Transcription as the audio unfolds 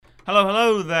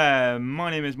Hello there. My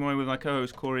name is Moy with my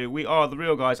co-host Corey. We are The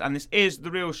Real Guys, and this is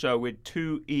The Real Show with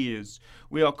 2 ears.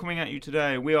 We are coming at you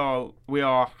today. We are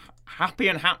happy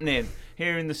and happening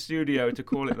here in the studio, to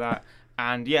call it that.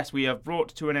 And yes, we have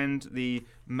brought to an end the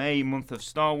May month of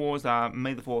Star Wars,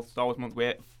 May the 4th Star Wars month.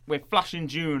 We're flashing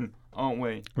June, aren't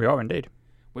we? We are indeed.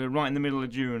 We're right in the middle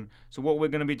of June. So what we're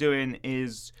going to be doing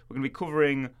is we're going to be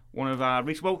covering one of our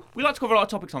well, we like to cover a lot of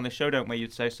topics on this show, don't we?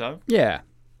 You'd say so. Yeah.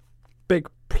 Big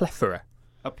plethora.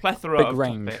 A plethora big of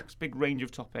range. topics, big range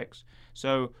of topics.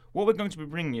 So what we're going to be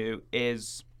bringing you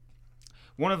is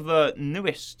one of the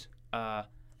newest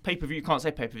pay-per-view. You can't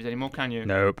say pay-per-views anymore, can you?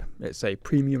 Nope. It's a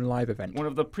premium live event. One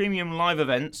of the premium live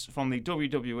events from the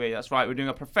WWE. That's right. We're doing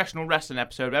a professional wrestling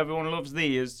episode. Everyone loves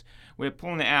these. We're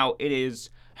pulling it out. It is.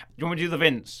 Do you want me to do the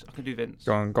Vince? I can do Vince.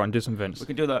 Go on, do some Vince. We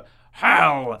can do the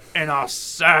Hell in a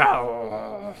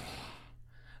Cell.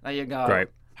 There you go. Great.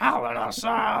 Hell in a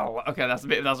Cell. Okay, that's a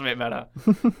bit better.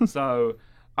 So,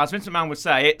 as Vince McMahon would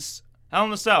say, it's Hell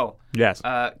in a Cell. Yes.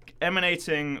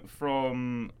 Emanating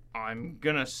from, I'm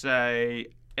gonna say,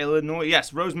 Illinois.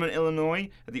 Yes, Rosemont,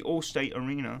 Illinois, at the Allstate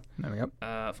Arena. There we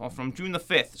go. From June the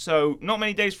 5th. So, not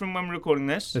many days from when we're recording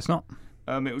this. It's not.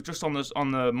 It was just on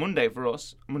the Monday for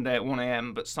us, Monday at 1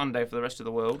 a.m., but Sunday for the rest of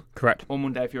the world. Correct. Or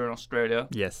Monday if you're in Australia.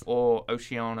 Yes. Or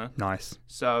Oceania. Nice.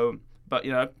 So, but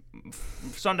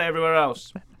Sunday everywhere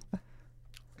else.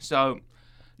 So,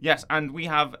 yes, and we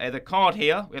have the card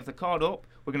here. We have the card up.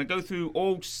 We're going to go through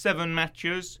all 7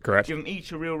 matches. Correct. Give them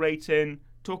each a real rating.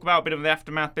 Talk about a bit of the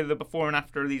aftermath, bit of the before and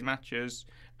after of these matches,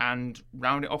 and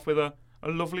round it off with a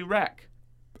lovely rec.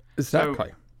 Exactly.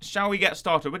 So, shall we get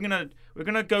started? We're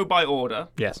gonna go by order.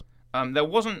 Yes. There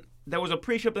was a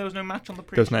pre-show, but there was no match on the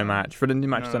pre-show. There's no match. For the new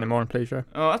matches anymore on pre-show.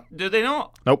 Oh, do they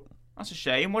not? Nope. That's a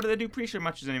shame. Why do they do pre-show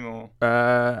matches anymore?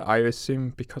 I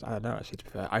assume because, I don't know, actually, to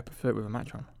be fair, I prefer it with a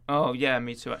match on. Oh, yeah,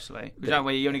 me too, actually. Because that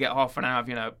way you only get half an hour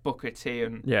of, Booker T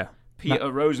and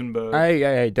Peter Rosenberg.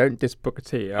 Hey, don't diss Booker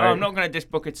T. I'm not going to diss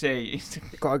Booker T.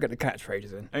 Gotta get the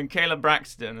catchphrases in. And Caleb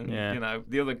Braxton and,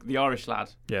 the Irish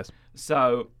lad. Yes.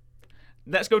 So,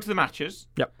 let's go to the matches.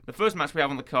 Yep. The first match we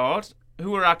have on the card.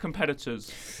 Who are our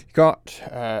competitors? You got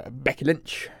Becky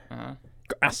Lynch. Uh-huh.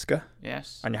 You got Asuka.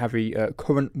 Yes. And you have the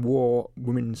current War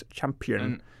Women's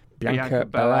Champion, Bianca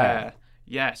Belair.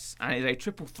 Yes, and it's a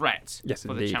triple threat for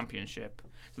indeed. the championship.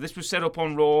 So this was set up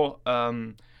on Raw.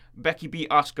 Becky beat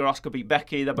Asuka. Asuka beat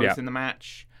Becky. They're both in the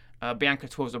match. Bianca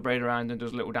twirls her braid around and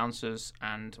does little dances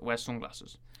and wears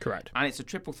sunglasses. Correct. And it's a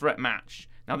triple threat match.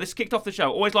 Now, this kicked off the show.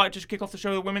 Always like to just kick off the show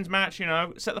with a women's match,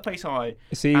 set the pace high.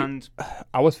 See,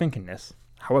 I was thinking this.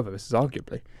 However, this is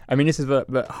arguably. I mean, this is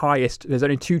the highest. There's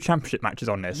only 2 championship matches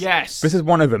on this. Yes. This is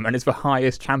one of them, and it's the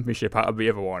highest championship out of the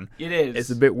other one. It is. It's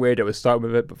a bit weird that we start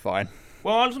with it, but fine.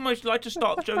 Well, I'd almost like to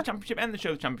start the show with the championship, end the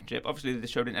show with the championship. Obviously, the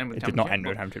show didn't end with the championship. It did not end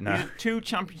with the championship, no. There's 2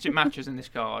 championship matches in this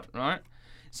card, right?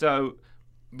 So,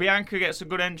 Bianca gets a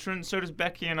good entrance, so does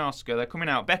Becky and Asuka. They're coming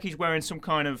out. Becky's wearing some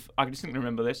kind of, I distinctly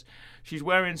remember this, she's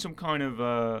wearing some kind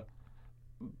of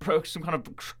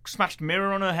smashed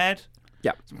mirror on her head.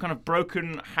 Yeah. Some kind of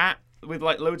broken hat with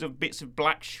loads of bits of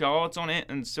black shards on it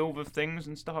and silver things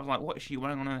and stuff. I was like, what is she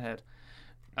wearing on her head?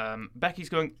 Becky's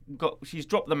she's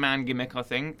dropped the man gimmick, I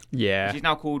think. Yeah. She's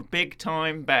now called Big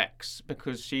Time Bex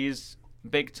because she's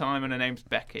big time and her name's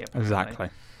Becky. Apparently. Exactly.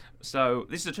 So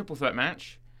this is a triple threat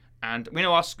match. And we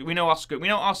know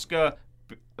Asuka,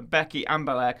 Becky, and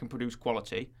Belair can produce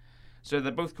quality. So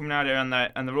they're both coming out here and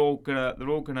they're all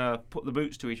gonna put the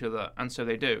boots to each other, and so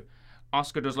they do.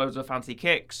 Asuka does loads of fancy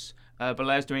kicks.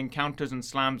 Belair's doing counters and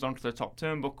slams onto the top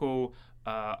turnbuckle.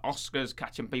 Asuka's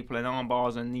catching people in arm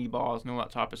bars and knee bars and all that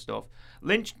type of stuff.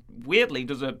 Lynch weirdly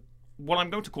does what I'm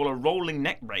going to call a rolling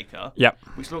neck breaker. Yep.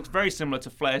 Which looks very similar to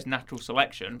Flair's natural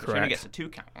selection. Correct. She only gets a 2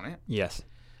 count on it. Yes.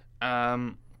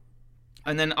 And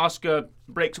then Asuka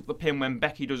breaks up the pin when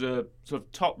Becky does a sort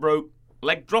of top rope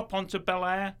leg drop onto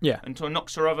Belair. Yeah. Until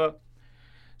knocks her over.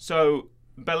 So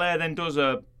Belair then does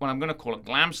what I'm going to call a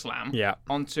glam slam. Yeah.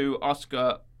 Onto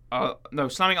Asuka.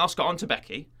 Slamming Asuka onto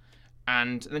Becky.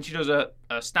 And then she does a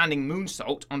standing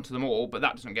moonsault onto them all, but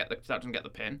that doesn't get the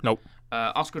pin. Nope.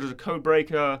 Asuka does a code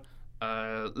breaker.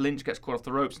 Lynch gets caught off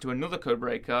the ropes into another code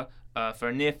breaker for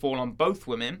a near fall on both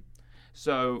women.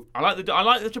 So I like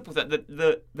the triple threat.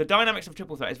 The dynamics of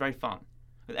triple threat is very fun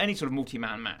with any sort of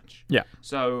multi-man match. Yeah.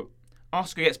 So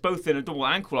Asuka gets both in a double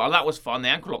ankle lock. That was fun. The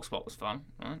ankle lock spot was fun,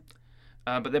 right?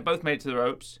 But they both made it to the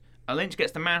ropes. Lynch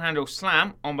gets the manhandle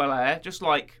slam on Belair, just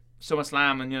like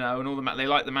SummerSlam and all the they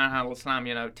like the manhandle slam,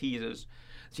 teasers.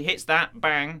 She hits that,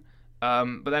 bang.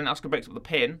 But then Asuka breaks up the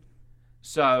pin.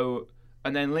 So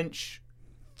and then Lynch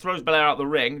throws Belair out the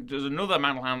ring, does another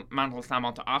manhandle slam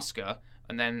onto Asuka,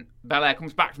 And then Belair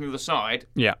comes back from the other side,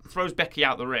 Yeah. throws Becky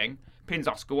out the ring, pins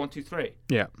Asuka 1, 2, 3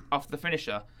 Yeah. after the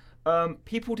finisher.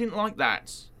 People didn't like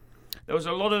that. There was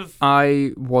a lot of...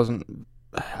 I wasn't.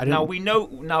 I didn't. Now, we know...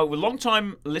 Now,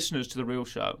 long-time listeners to The Real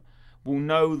Show will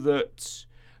know that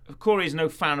Corey is no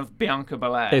fan of Bianca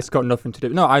Belair. It's got nothing to do.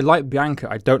 No, I like Bianca.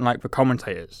 I don't like the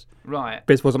commentators. Right.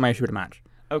 This wasn't my issue with the match.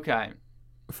 Okay.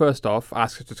 First off,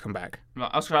 Asuka's just come back.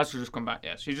 Right. Asuka just come back,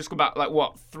 yeah. She's just come back, like,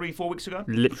 what, 3-4 weeks ago?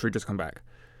 Literally just come back.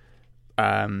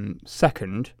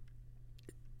 Second,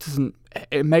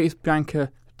 it makes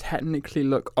Bianca technically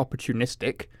look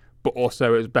opportunistic, but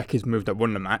also it was Becky's move that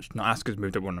won the match, not Asuka's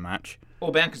move that won the match.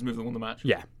 Or Bianca's move that won the match.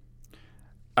 Yeah.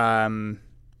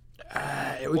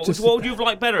 It was What would you have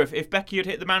liked better if Becky had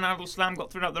hit the manhandle slam,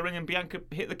 got thrown out the ring, and Bianca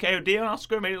hit the KOD on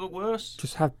Asuka, made it look worse?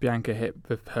 just have Bianca hit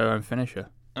with her own finisher.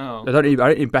 Oh. I don't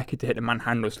need Becky to hit the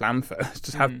manhandle slam first.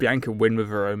 Just have Bianca win with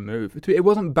her own move. It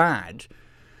wasn't bad,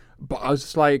 but I was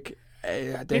just like,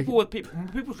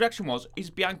 People's reaction was, is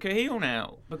Bianca heel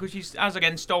now? Because she's, as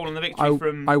again, stolen the victory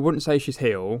from... I wouldn't say she's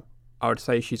heel. I would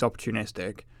say she's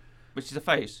opportunistic. But she's a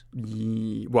face.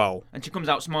 Well, And she comes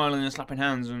out smiling and slapping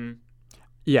hands and...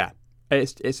 yeah.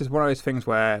 It's just one of those things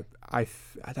where I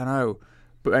don't know.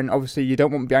 But then obviously you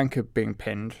don't want Bianca being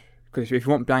pinned. Because if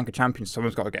you want Bianca champion,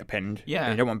 someone's got to get pinned. Yeah.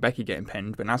 And you don't want Becky getting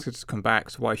pinned. But Asuka's just come back,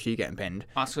 so why is she getting pinned?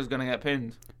 Asuka's going to get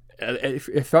pinned. I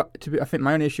think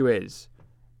my only issue is,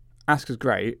 Asuka's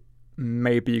great.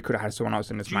 Maybe you could have had someone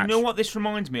else in this match. Do you know what this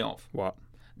reminds me of? What?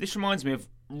 This reminds me of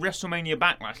WrestleMania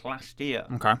Backlash last year.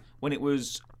 Okay. When it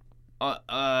was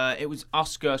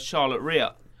Asuka, Charlotte,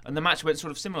 Rhea. And the match went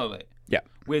sort of similarly. Yeah.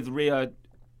 With Rhea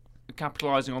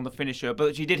capitalising on the finisher,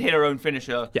 but she did hit her own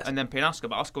finisher Yes. and then pin Asuka,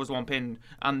 but Asuka was the one pinned,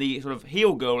 and the sort of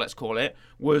heel girl, let's call it,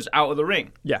 was out of the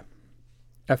ring. Yeah.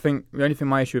 I think the only thing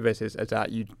my issue with this is that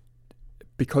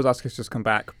because Asuka's just come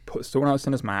back, put someone else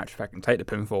in this match, if I can take the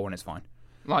pinfall and it's fine.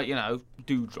 Like,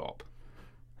 Doudrop.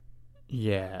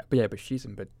 Yeah, but she's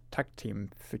in the tag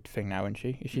team thing now, isn't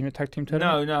she? Is she in the tag team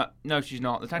tournament? No, she's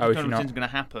not. The tag team tournament isn't going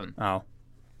to happen. Oh.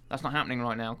 That's not happening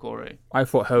right now, Corey. I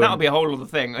thought her. That'll be a whole other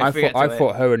thing. I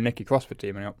thought her and Nikki Cross were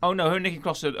teaming up. Oh no, her and Nikki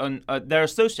Cross they're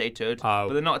associated, Oh.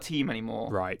 but they're not a team anymore.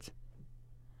 Right.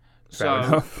 So, Fair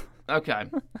enough. Okay,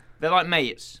 they're like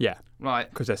mates. Yeah, Right.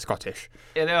 because they're Scottish.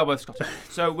 Yeah, they are both Scottish.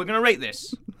 So we're going to rate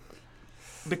this.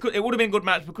 Because it would have been a good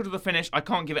match. Because of the finish, I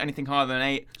can't give it anything higher than an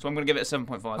 8, so I'm going to give it a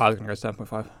 7.5. I was going to go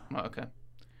 7.5. Right, okay.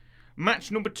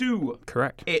 Match number 2.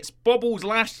 Correct. It's Bobbles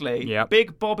Lashley. Yep.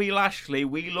 Big Bobby Lashley.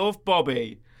 We love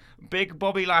Bobby. Big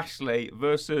Bobby Lashley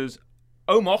versus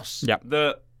Omos. Yep.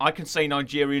 The, I can say,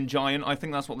 Nigerian giant. I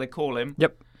think that's what they call him.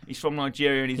 Yep. He's from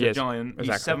Nigeria and he's He a is, giant.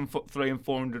 exactly. He's 7'3" and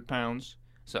 400 pounds.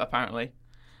 So apparently.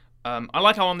 I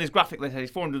like how on this graphic they say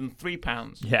he's 403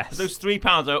 pounds. Yes. Those 3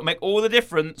 pounds make all the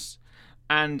difference.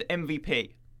 And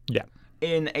MVP. Yeah.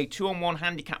 In a 2-on-1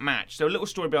 handicap match. So a little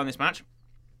story behind this match.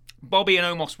 Bobby and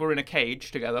Omos were in a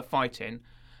cage together fighting.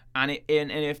 And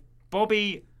if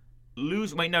Bobby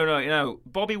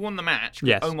Bobby won the match.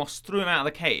 Yes. Omos threw him out of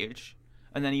the cage.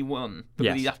 And then he won.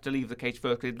 Because Yes. he'd have to leave the cage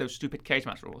first because those stupid cage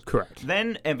match rules. Correct.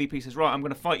 Then MVP says, right, I'm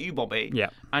going to fight you, Bobby. Yeah.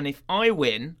 And if I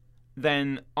win,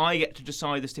 then I get to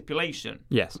decide the stipulation.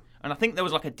 Yes. And I think there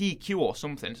was like a DQ or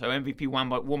something. So MVP won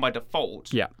by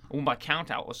default. Yeah. Or won by count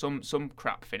out or some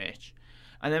crap finish.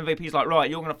 And then MVP's like, right,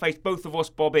 you're going to face both of us,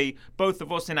 Bobby, both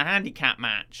of us in a handicap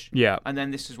match. Yeah. And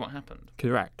then this is what happened.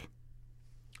 Correct.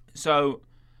 So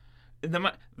the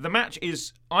match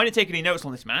is... I didn't take any notes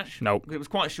on this match. Nope. Because it was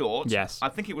quite short. Yes. I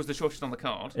think it was the shortest on the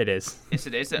card. It is. Yes,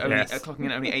 it is. Yes. Clocking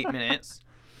in at only 8 minutes.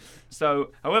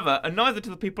 So, however, and neither to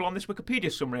the people on this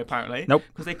Wikipedia summary, apparently. Nope.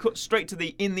 Because they cut straight to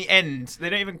the in the end. They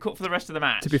don't even cut for the rest of the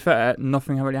match. To be fair,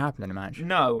 nothing really happened in the match.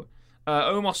 No.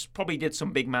 Omos probably did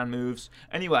some big man moves.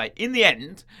 Anyway, in the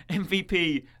end,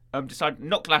 MVP decided to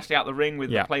knock Lashley out the ring with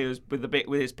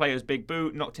with his player's big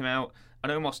boot, knocked him out,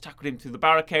 and Omos tackled him through the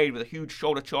barricade with a huge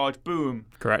shoulder charge. Boom.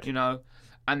 Correct.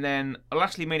 And then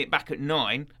Lashley made it back at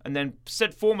 9, and then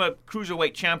said former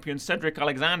cruiserweight champion Cedric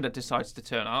Alexander decides to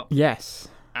turn up. Yes.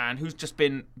 And who's just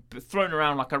been thrown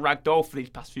around like a rag doll for these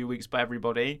past few weeks by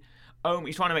everybody.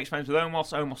 He's trying to make friends with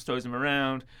Omos. Omos throws him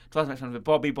around. Tries to make friends with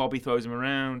Bobby. Bobby throws him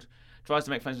around. Tries to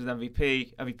make friends with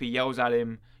MVP. MVP yells at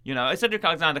him. Cedric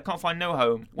Alexander can't find no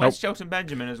home. Where's Shelton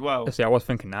Benjamin as well? See, I was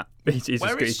thinking that.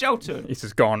 Where is Shelton? He's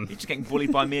just gone. He's just getting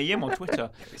bullied by Mia Yim on Twitter.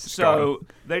 Gone.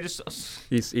 They just...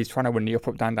 He's trying to win the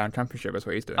up down championship. That's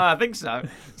what he's doing. I think so.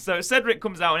 So Cedric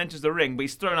comes out and enters the ring, but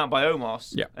he's thrown out by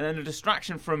Omos. Yeah. And then a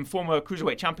distraction from former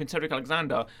cruiserweight champion Cedric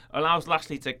Alexander allows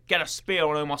Lashley to get a spear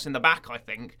on Omos in the back, I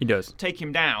think. He does. Take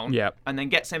him down. Yeah. And then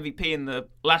gets MVP in the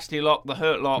Lashley lock, the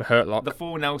hurt lock, The hurt lock. the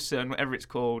full Nelson, whatever it's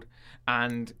called.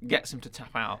 and gets him to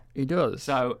tap out. He does.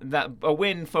 So that a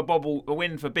win for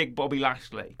big Bobby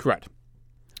Lashley. Correct.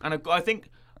 And I think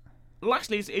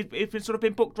Lashley's it's been sort of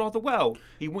been booked rather well.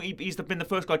 He's been the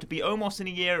first guy to beat Omos in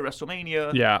a year at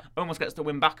WrestleMania. Yeah. Omos gets the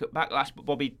win back at Backlash, but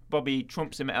Bobby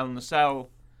trumps him at Hell in a Cell.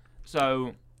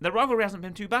 So the rivalry hasn't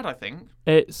been too bad, I think.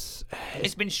 It's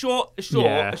been short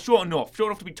enough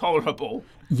to be tolerable.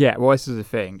 Yeah, well, this is the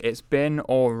thing. It's been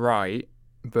all right.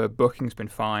 The booking's been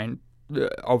fine.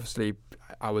 Obviously,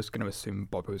 I was going to assume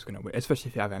Bobby was going to win, especially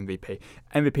if you have MVP.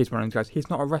 MVP's one of those guys. He's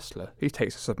not a wrestler. He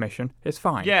takes a submission. It's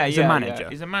fine. He's a manager. Yeah.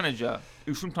 He's a manager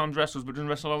who sometimes wrestles but doesn't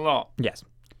wrestle a lot. Yes.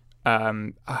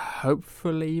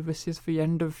 Hopefully this is the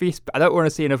end of these. I don't want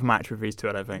to see another match with these two,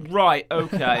 I don't think. Right,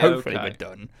 okay. Hopefully we're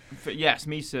done. Yes,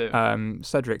 me too.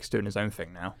 Cedric's doing his own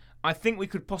thing now. I think we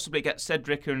could possibly get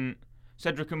Cedric and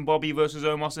Bobby versus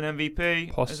Omos and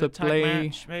MVP. Possibly. As a tag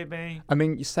match, maybe. I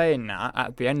mean, you're saying that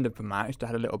at the end of the match, they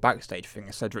had a little backstage thing.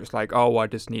 And Cedric's like, "Oh, I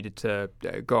just needed to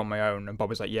go on my own," and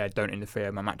Bobby's like, "Yeah, don't interfere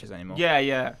in my matches anymore."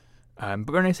 Yeah.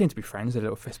 But when they seem to be friends, a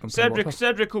little fist bump.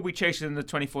 Cedric will be chasing the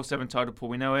 24/7 title pool.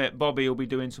 We know it. Bobby will be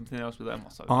doing something else with them.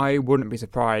 I wouldn't be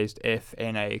surprised if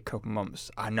in a couple months,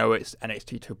 I know it's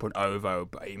NXT 2.0 though,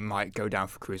 but he might go down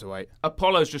for cruiserweight.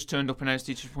 Apollo's just turned up in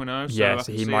NXT 2.0. So yeah,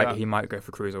 so he might go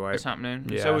for cruiserweight. It's happening.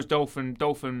 Yeah. So was Dolph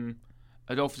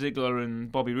Ziggler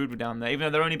and Bobby Roode were down there. Even though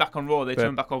they're only back on Raw, they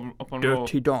turned back up on Raw.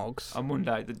 Dirty Dogs. On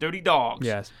Monday. The Dirty Dogs.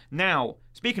 Yes. Now,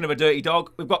 speaking of a dirty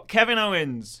dog, we've got Kevin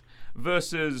Owens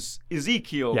versus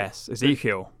Ezekiel. Yes,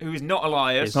 Ezekiel. Who is not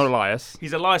Elias. He's not Elias.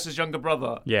 He's Elias's younger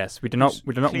brother. Yes, we do not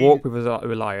walk with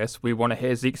Elias. We want to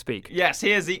hear Zeke speak. Yes,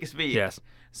 hear Zeke speak. Yes.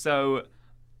 So,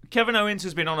 Kevin Owens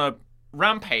has been on a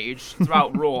rampage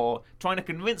throughout Raw, trying to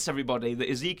convince everybody that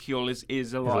Ezekiel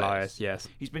is Elias. Yes.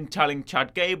 He's been telling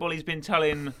Chad Gable, he's been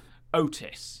telling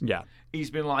Otis. Yeah.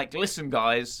 He's been like, listen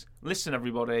guys, listen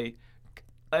everybody,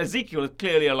 Ezekiel is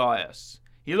clearly Elias.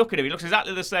 You look at him, he looks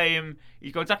exactly the same,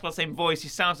 he's got exactly the same voice, he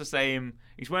sounds the same,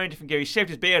 he's wearing different gear, he's shaved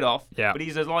his beard off, but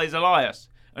he's Elias.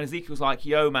 And Ezekiel's like,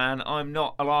 yo man, I'm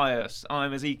not Elias,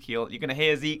 I'm Ezekiel. You're going to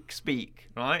hear Zeke speak,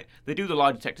 right? They do the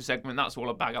lie detector segment, that's all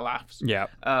a bag of laughs. Yeah.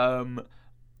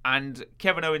 And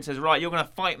Kevin Owens says, right, you're going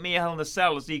to fight me Hell in a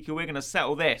Cell, Ezekiel, we're going to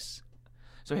settle this.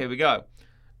 So here we go.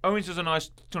 Owens does a nice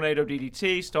tornado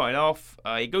DDT, starting off,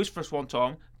 he goes for a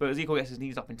swanton, but Ezekiel gets his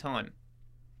knees up in time.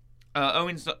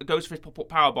 Owens goes for his pop-up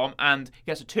powerbomb and he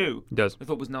gets a 2. He does. I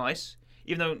thought was nice.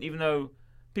 Even though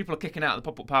people are kicking out the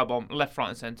pop-up powerbomb left, right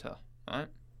and centre, right?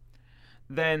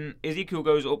 Then Ezekiel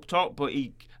goes up top, but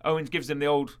Owens gives him the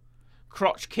old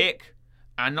crotch kick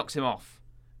and knocks him off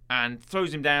and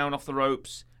throws him down off the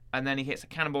ropes, and then he hits a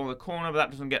cannonball in the corner, but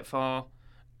that doesn't get far.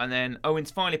 And then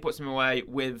Owens finally puts him away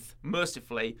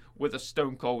mercifully with a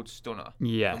Stone Cold Stunner.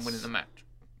 Yes. And winning the match.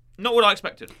 Not what I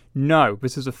expected. No,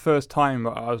 this is the first time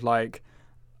I was like,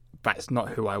 that's not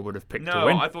who I would have picked to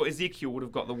win. No, I thought Ezekiel would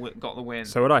have got the win.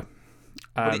 So would I.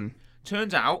 But it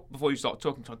turns out, before you start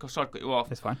talking, sorry to cut you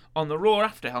off. It's fine. On the Raw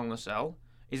after Hell in a Cell,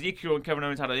 Ezekiel and Kevin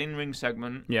Owens had an in-ring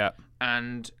segment. Yeah.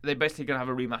 And they're basically going to have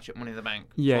a rematch at Money in the Bank.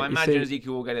 Yeah, so I imagine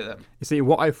Ezekiel will get it then. You see,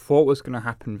 what I thought was going to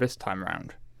happen this time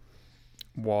around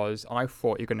was I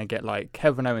thought you're going to get like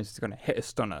Kevin Owens is going to hit a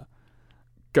stunner,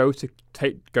 go for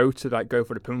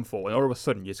the pinfall, and all of a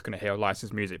sudden you're just going to hear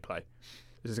Elias's music play.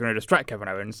 This is going to distract Kevin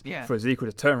Owens for Ezekiel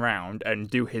to turn around and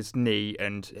do his knee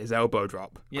and his elbow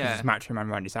drop. Yeah, it's Macho Man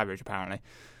Randy Savage apparently.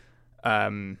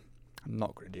 I'm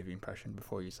not going to do the impression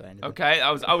before you say anything. Okay,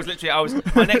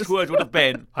 my next words would have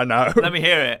been. I know. Let me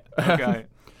hear it. Okay.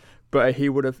 But he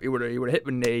would have hit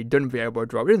the knee, done the elbow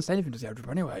drop. He didn't say anything to the elbow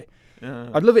drop anyway.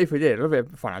 I'd love it if he did.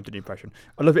 Fine, I did the impression.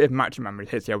 I'd love it if Macho Man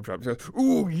hits the elbow drop. He goes,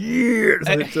 "Ooh yeah!"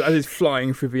 as he's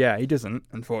flying through the air. He doesn't,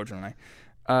 unfortunately.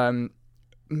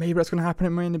 Maybe that's going to happen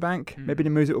at Money in the Bank. Maybe the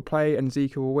music will play and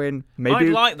Ezekiel will win. Maybe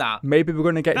I'd like that. Maybe we're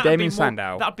going to get Damien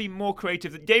Sandow. That'd be more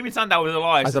creative. Damien Sandow as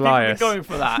Elias. As Elias. People be going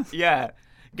for that. Yeah.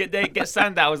 Get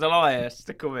Sandow as Elias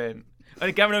to come in.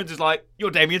 And Kevin Owens is like, you're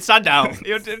Damien Sandow.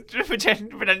 You're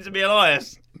pretending to be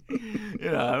Elias. You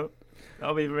know.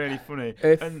 That'll be really funny.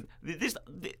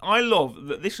 I love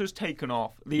that this was taken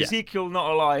off. The Ezekiel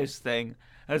not Elias thing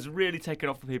has really taken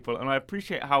off for people, and I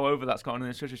appreciate how over that's gotten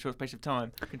in such a short space of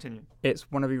time. Continue.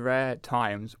 It's one of the rare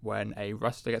times when a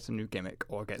wrestler gets a new gimmick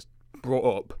or gets brought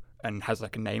up and has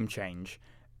like a name change,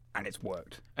 and it's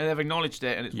worked. And they've acknowledged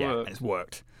it, and it's worked. And it's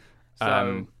worked.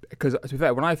 So, because to be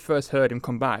fair, when I first heard him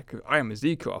come back, I am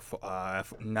Ezekiel. I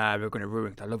thought, nah, they're going to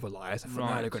ruin it. I love Elias. I thought,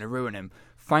 nah, they're going to ruin him.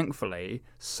 Thankfully,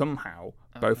 somehow,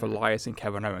 both Elias and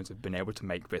Kevin Owens have been able to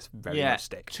make this very much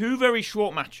stick. 2 very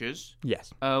short matches.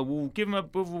 Yes. We'll give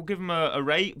him a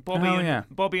rate. Bobby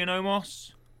and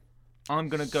Omos. I'm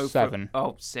going to go 7.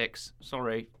 for 6.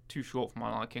 Sorry, too short for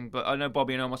my liking. But I know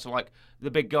Bobby and Omos are like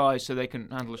the big guys, so they can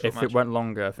handle a short match. If it went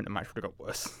longer, I think the match would have got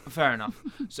worse. Fair enough.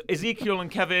 So Ezekiel and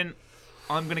Kevin,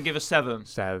 I'm going to give a 7.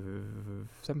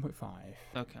 7.5.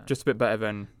 Okay. Just a bit better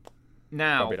than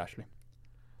Now, Bobby Lashley.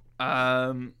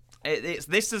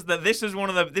 This is one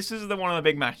of the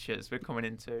big matches we're coming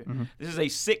into. Mm-hmm. This is a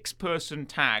 6-person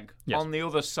tag. Yes. On the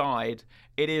other side,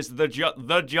 it is the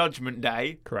Judgment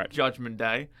Day. Correct. Judgment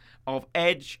Day of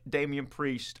Edge, Damian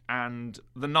Priest, and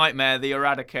the Nightmare, the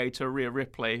Eradicator, Rhea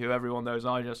Ripley, who everyone knows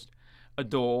I just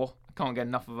adore. I can't get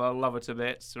enough of her. Love her to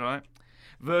bits, right?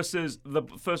 Versus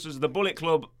the Bullet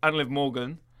Club and Liv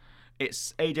Morgan.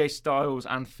 It's AJ Styles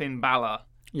and Finn Balor.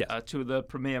 Yes. Two of the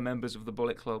premier members of the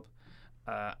Bullet Club.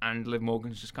 And Liv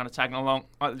Morgan's just kind of tagging along,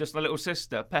 like just a little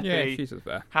sister, peppy, Yeah, she's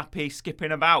there. happy,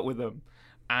 skipping about with them.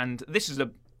 And this is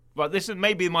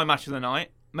maybe my match of the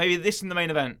night. Maybe this in the main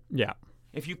event. Yeah.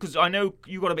 Because I know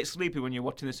you got a bit sleepy when you're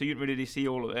watching this, so you didn't really see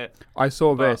all of it. I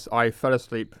saw this. I fell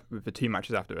asleep with the 2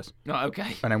 matches after this. Right,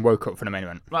 okay. And then woke up for the main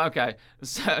event. Right, okay.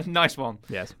 So, nice one.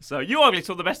 Yes. So you arguably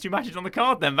saw the best 2 matches on the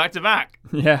card then, back to back.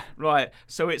 Yeah. Right,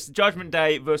 so it's Judgment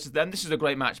Day versus them. This is a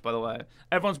great match, by the way.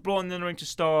 Everyone's brawling in the ring to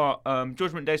start.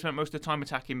 Judgment Day spent most of the time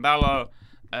attacking Balor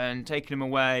and taking him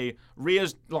away.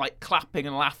 Rhea's like clapping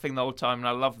and laughing the whole time, and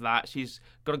I love that. She's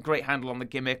got a great handle on the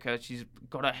gimmick. She's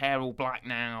got her hair all black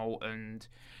now, and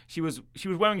she was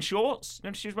wearing shorts.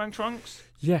 Notice she was wearing trunks.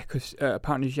 Yeah, because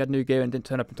apparently she had new gear and didn't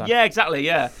turn up in time. Yeah, exactly.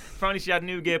 Yeah, apparently she had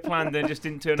new gear planned and just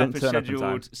didn't turn up as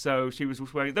scheduled. So she was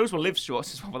wearing those were Liv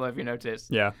shorts as well. If you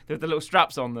noticed, Yeah. they had the little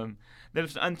straps on them.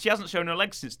 And she hasn't shown her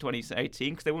legs since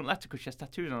 2018 because they wouldn't let her because she has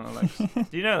tattoos on her legs.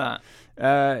 Do you know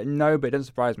that? No, but it doesn't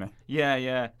surprise me.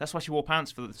 Yeah. That's why she wore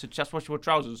pants that's why she wore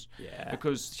trousers. Yeah.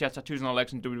 Because she had tattoos on her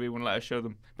legs and WWE wouldn't let her show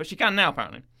them. But she can now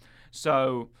apparently.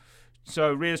 So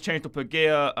Rhea's changed up her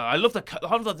gear. I love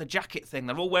the jacket thing.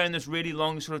 They're all wearing this really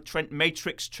long sort of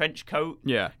Matrix trench coat.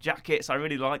 Yeah. Jackets. I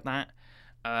really like that.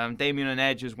 Damian and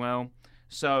Edge as well.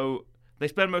 So they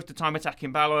spend most of the time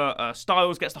attacking Balor.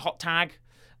 Styles gets the hot tag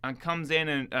and comes in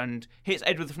and hits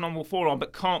Edge with a phenomenal forearm,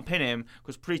 but can't pin him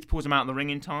because Priest pulls him out of the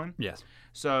ring in time. Yes.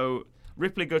 So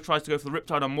Ripley tries to go for the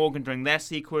Riptide on Morgan during their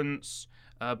sequence,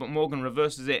 but Morgan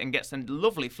reverses it and gets a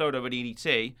lovely float over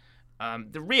DDT.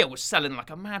 The Rhea was selling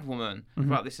like a madwoman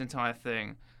throughout this entire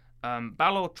thing.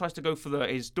 Balor tries to go for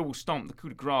his double stomp, the coup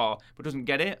de grace, but doesn't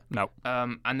get it. No.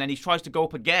 And then he tries to go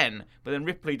up again, but then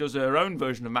Ripley does her own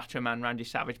version of Macho Man Randy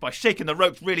Savage by shaking the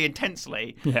ropes really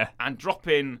intensely and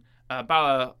dropping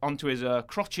Balor onto his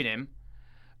crotching him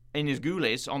in his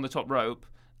ghoulies on the top rope,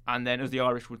 and then, as the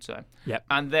Irish would say. Yep.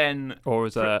 And then... Or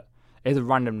as a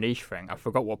random niche thing. I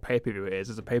forgot what pay-per-view it is.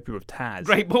 It's a pay-per-view with Taz.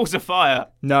 Great Balls of Fire.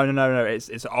 No.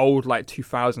 It's old, like,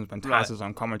 2000s when Taz is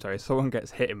on commentary. Someone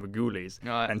gets hit in the ghoulies,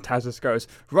 and Taz just goes,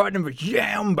 right in the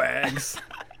jam bags.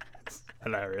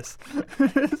 Hilarious.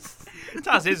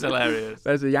 Taz is hilarious.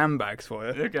 There's the yam bags for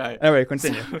you. Okay. Anyway,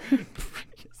 continue.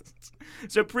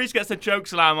 So Priest gets a choke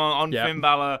slam on Finn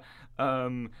Balor.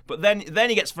 But then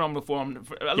he gets phenomenal forearm.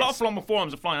 A lot of phenomenal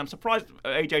forearms are flying. I'm surprised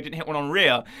AJ didn't hit one on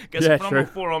Rhea. Gets phenomenal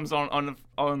forearms on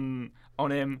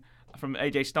him from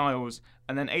AJ Styles,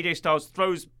 and then AJ Styles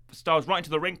throws Styles right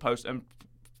into the ring post and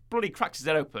bloody cracks his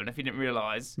head open. If you didn't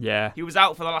realise, he was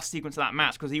out for the last sequence of that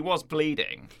match because he was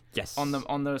bleeding. Yes, on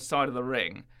the side of the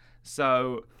ring.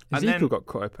 So Ezekiel got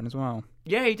cut open as well.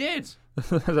 Yeah, he did.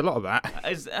 There's a lot of that.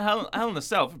 It's Hell in a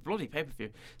Cell, bloody pay-per-view.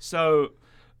 So,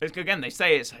 again, they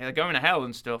say they're going to hell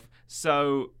and stuff.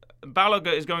 So, Balor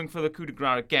is going for the coup de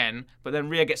grace again, but then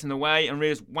Rhea gets in the way, and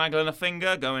Rhea's waggling a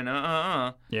finger, going,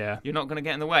 Yeah. You're not going to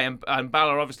get in the way. And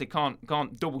Balor obviously can't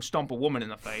double stomp a woman in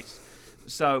the face.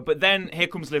 So, but then here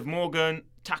comes Liv Morgan,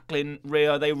 tackling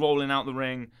Rhea, they rolling out the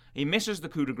ring. He misses the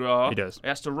coup de grace. He does. He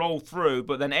has to roll through,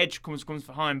 but then Edge comes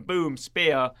behind, boom,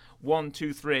 spear, 1,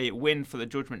 2, 3, win for the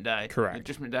Judgment Day. Correct. The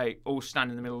Judgment Day all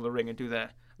stand in the middle of the ring and do the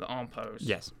arm pose.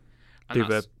 Yes. And do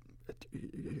the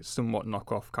somewhat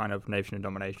knockoff kind of Nation of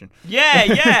Domination.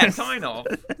 Yeah, kind of.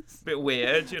 Bit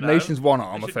weird, you know. Nation's one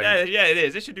arm, I think. Yeah, it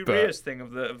is. They should do Rhea's thing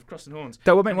of crossing horns.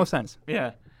 That would make more sense.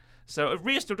 Yeah. So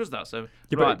Rhea still does that. So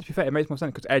but to be fair, it makes more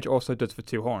sense because Edge also does for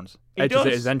 2 horns. Edge is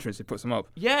at his entrance; he puts them up.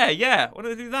 Yeah. Why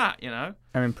don't they do that? You know.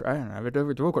 I mean, I don't know.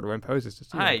 They've all got their own poses.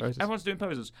 Everyone's doing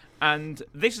poses, and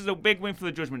this is a big win for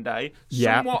the Judgment Day.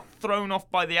 Yeah. Somewhat thrown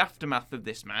off by the aftermath of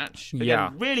this match.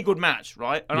 Again, really good match,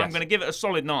 right? And I'm going to give it a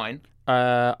solid 9.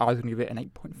 I was going to give it an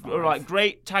 8.5. All right,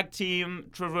 great tag team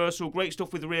traversal, great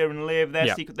stuff with Rhea and Liv.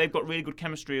 They've got really good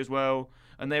chemistry as well,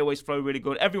 and they always flow really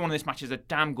good. Everyone in this match is a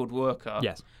damn good worker.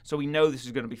 Yes. So we know this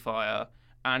is going to be fire,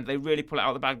 and they really pull it out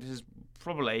of the bag. This is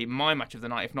probably my match of the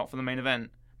night, if not for the main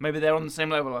event. Maybe they're on the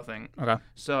same level, I think. Okay.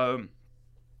 So,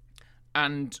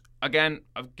 and again,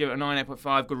 I've given it a 9,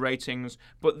 8.5, good ratings.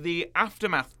 But the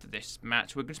aftermath to this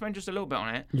match, we're going to spend just a little bit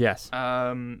on it. Yes.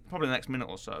 Probably the next minute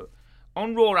or so.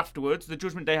 On Raw afterwards, the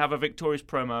Judgment Day have a victorious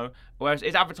promo, whereas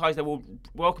it's advertised they will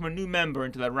welcome a new member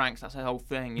into their ranks. That's the whole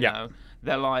thing, you know.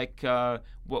 They're like, well,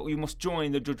 you must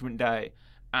join the Judgment Day.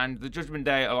 And the Judgment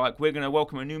Day are like, we're going to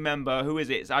welcome a new member. Who is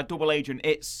it? It's our double agent.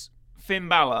 It's Finn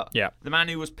Balor, the man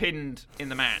who was pinned in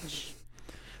the match.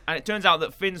 And it turns out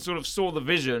that Finn sort of saw the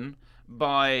vision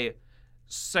by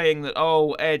saying that,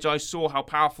 oh, Edge, I saw how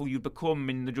powerful you'd become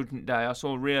in the Judgment Day. I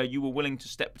saw Rhea, you were willing to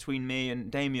step between me and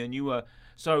Damian. You were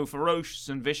so ferocious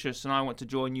and vicious, and I want to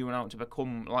join you, and I want to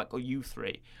become like you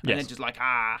three. And then just like,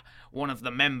 one of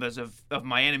the members of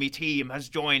my enemy team has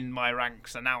joined my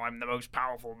ranks, and now I'm the most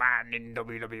powerful man in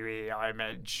WWE. I'm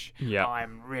Edge. Yeah.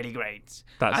 I'm really great.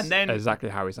 That's and then exactly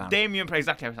how he sounds.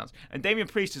 Exactly how he sounds. And Damian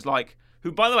Priest is like,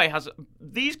 who, by the way, has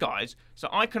these guys. So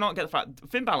I cannot get the fact.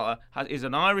 Finn Balor is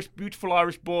an beautiful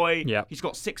Irish boy. Yeah. He's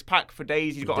got 6-pack for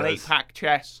days. He's got an 8-pack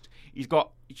chest. He's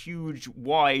got huge,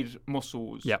 wide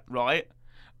muscles. Yep. Right?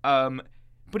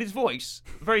 But his voice,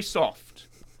 very soft.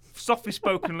 Softly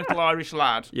spoken little Irish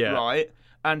lad. Yeah. Right?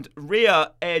 And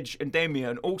Rhea, Edge, and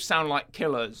Damian all sound like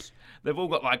killers. They've all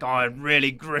got like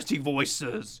really gritty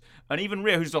voices. And even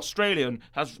Rhea, who's Australian,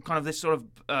 has kind of this sort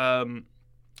of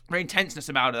very intenseness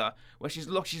about her, where she's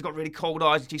got really cold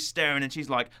eyes and she's staring and she's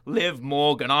like, Liv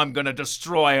Morgan, I'm gonna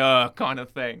destroy her, kind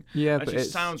of thing. Yeah, and but she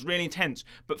sounds really intense.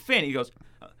 But Finn, he goes,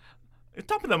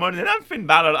 top of the morning, I'm Finn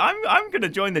Balor. I'm gonna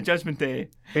join the Judgment Day.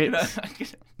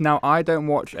 Now I don't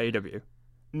watch AEW.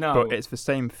 No, but it's the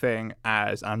same thing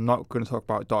as, I'm not going to talk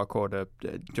about Dark Order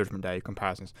Judgment Day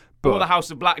comparisons, but or the House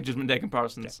of Black Judgment Day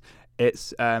comparisons.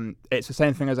 It's the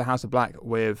same thing as a House of Black,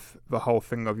 with the whole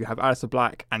thing of you have Alistair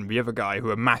Black and the other guy who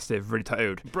are massive, really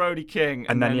tattooed. Brody King,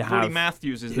 and then you have Buddy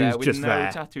Matthews is there with no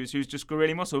tattoos, who's just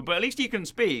really muscle, but at least he can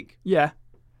speak. Yeah,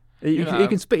 he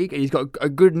can speak. He's got a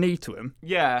good knee to him.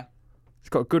 Yeah. He's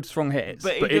got good strong hits,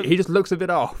 but he he just looks a bit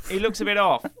off. He looks a bit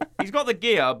off. He's got the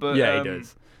gear, but yeah, he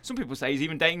does. Some people say he's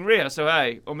even dating Rhea, so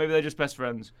hey, or maybe they're just best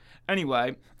friends.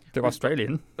 Anyway, they're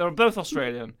Australian. They're both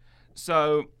Australian.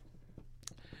 So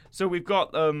we've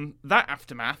got that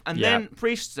aftermath, and then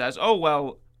Priest says, "Oh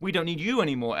well, we don't need you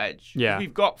anymore, Edge. Yeah,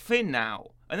 we've got Finn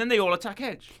now." And then they all attack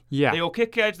Edge. Yeah, they all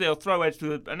kick Edge. They all throw Edge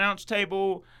to the announce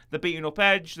table. They're beating up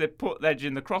Edge. They put Edge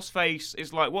in the crossface.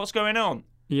 It's like, what's going on?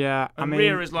 Yeah, and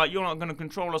Rhea is like, you're not going to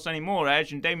control us anymore,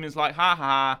 Edge. And Damian's like, ha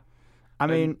ha. I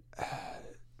mean,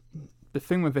 the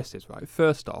thing with this is, right,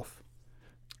 first off...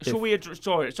 Sorry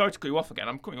to cut you off again.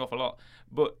 I'm cutting you off a lot.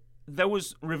 But there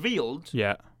was revealed through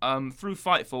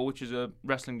Fightful, which is a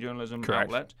wrestling journalism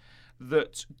outlet,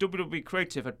 that WWE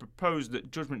Creative had proposed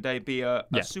that Judgment Day be a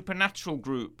supernatural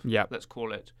group, let's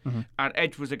call it. Mm-hmm. And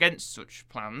Edge was against such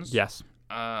plans. Yes.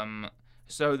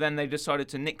 So then they decided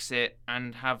to nix it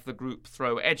and have the group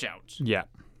throw Edge out. Yeah.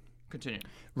 Continue.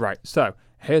 Right, so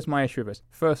here's my issue with this.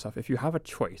 First off, if you have a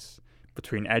choice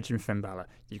between Edge and Finn Balor,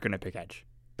 you're going to pick Edge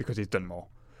because he's done more.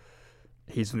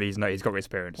 He's got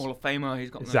experience. Hall of Famer, he's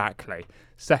got exactly.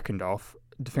 Second off,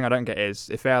 the thing I don't get is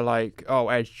if they're like, oh,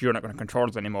 Edge, you're not going to control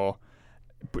us anymore,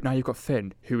 but now you've got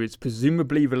Finn, who is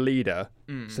presumably the leader,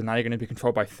 so now you're going to be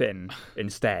controlled by Finn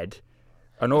instead.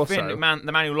 And also, Finn, the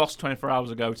man who lost 24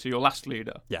 hours ago to your last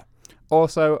leader. Yeah.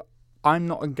 Also, I'm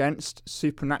not against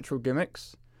supernatural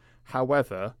gimmicks.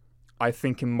 However, I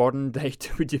think in modern day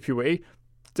WWE,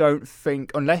 don't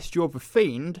think, unless you're the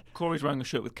Fiend... Corey's wearing a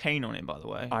shirt with Kane on it, by the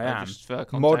way. I am. Just for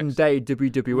context. Modern day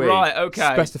WWE. Right,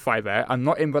 okay. Specify there. I'm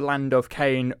not in the land of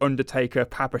Kane, Undertaker,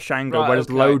 Papa Shango, where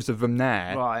there's loads of them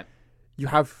there. Right. You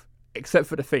have, except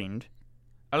for the Fiend...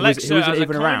 Alexa has a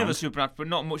kind of a supernatural, but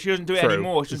not much. She doesn't do it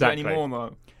anymore. She doesn't do it anymore,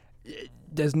 though.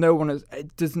 There's no one...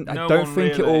 It doesn't... I don't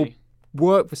think it'll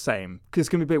work the same. Because it's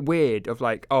going to be a bit weird of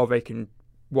like, oh, they can...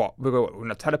 What? We're going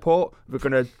to teleport? We're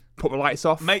going to put the lights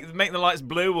off? Make the lights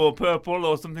blue or purple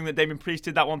or something that Damian Priest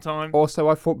did that one time. Also,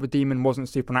 I thought the demon wasn't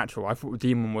supernatural. I thought the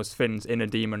demon was Finn's inner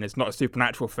demon. It's not a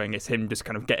supernatural thing. It's him just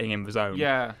kind of getting in the zone.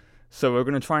 Yeah. So we're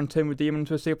going to try and turn the demon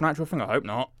into a supernatural thing? I hope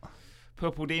not.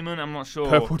 Purple demon? I'm not sure.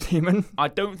 Purple demon? I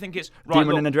don't think it's... Right,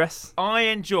 demon in a dress? I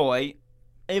enjoy...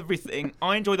 everything.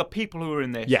 I enjoy the people who are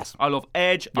in this. Yes. I love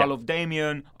Edge. I love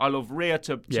Damian. I love Rhea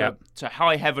to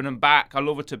high heaven and back. I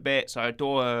love her to bits. I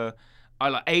adore her. I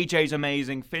like AJ's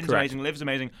amazing. Finn's amazing. Liv's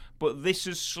amazing. But this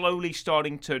is slowly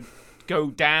starting to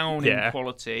go down in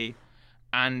quality,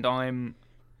 and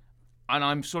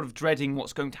I'm sort of dreading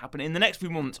what's going to happen in the next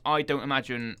few months. I don't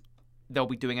imagine they'll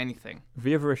be doing anything.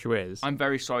 The other issue is... I'm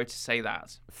very sorry to say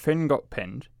that. Finn got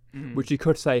pinned. which you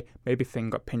could say maybe Finn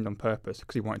got pinned on purpose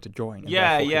because he wanted to join. And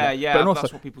Yeah, therefore he yeah, won. yeah. But also,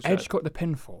 That's what people said. Edge got the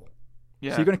pinfall.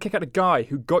 Yeah. So you're going to kick out a guy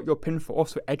who got your pinfall.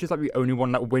 Also, Edge is like the only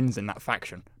one that wins in that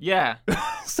faction. Yeah.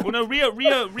 Well, no,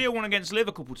 Rhea won against Liv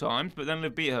a couple times, but then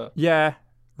Liv beat her. Yeah.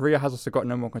 Rhea has also got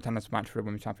no more contenders match for the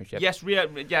Women's Championship. Yes,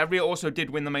 Rhea also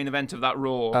did win the main event of that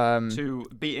Raw to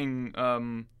beating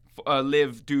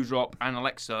Liv, Doudrop, and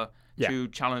Alexa to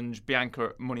challenge Bianca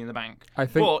at Money in the Bank. I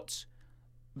think. But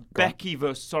Becky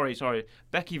versus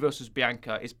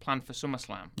Bianca is planned for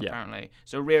SummerSlam apparently.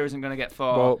 So Rhea isn't going to get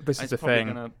far. Well, this is the probably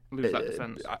thing. Going to lose that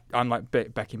defense. I'm like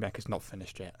Becky and Becca's not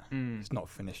finished yet. It's not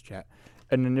finished yet.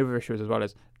 And the other issue is as well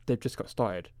is they've just got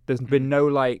started. There's been no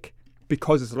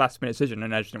because it's a last minute decision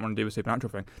and Edge didn't want to do a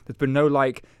supernatural thing. There's been no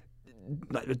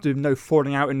there's been no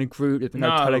falling out in the group. There's been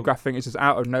no telegraphing. It's just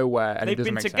out of nowhere, and it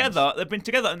doesn't make sense. They've been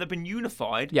together, and they've been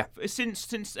unified. Yeah.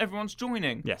 Since everyone's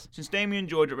joining. Yes. Since Damian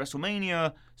joined at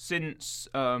WrestleMania, since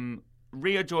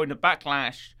Rhea joined at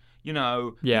Backlash.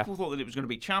 People thought that it was going to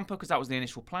be Ciampa because that was the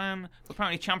initial plan. But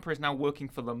apparently, Ciampa is now working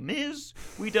for the Miz.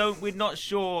 We're not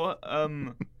sure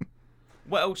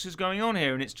what else is going on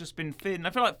here, and it's just been Finn.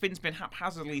 I feel like Finn's been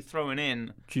haphazardly thrown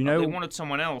in. Do you know? They wanted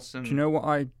someone else. And do you know what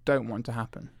I don't want to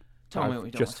happen? Tell me what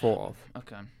you just thought of.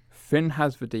 Okay. Finn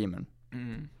has the demon.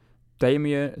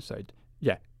 Damien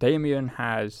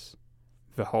has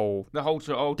the whole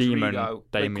demon. Ego.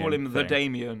 Damien they call him thing. the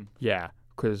Damien. Yeah,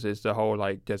 because it's the whole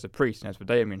there's a priest and there's the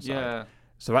Damien side. Yeah.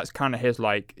 So that's kind of his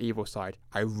evil side.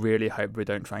 I really hope they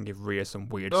don't try and give Rhea some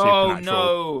weird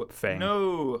supernatural thing.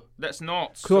 No, that's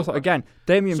not. Because also again,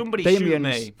 shoot me.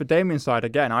 The Damien side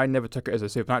again, I never took it as a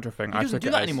supernatural thing. He doesn't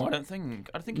do that anymore. I don't think.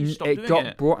 He stopped doing it. It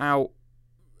got brought out.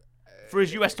 For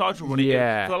his US title run, for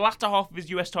the latter half of his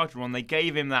US title run, they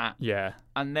gave him that. Yeah.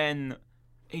 And then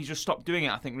he just stopped doing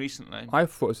it, I think, recently. I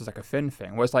thought it was a Finn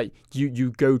thing, where it's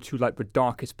you go to the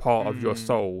darkest part of your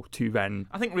soul to then.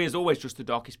 I think Rhea's always just the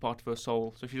darkest part of her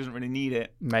soul, so she doesn't really need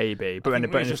it. Maybe, but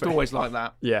Rhea's just always like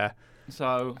that. Yeah.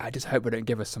 So I just hope they don't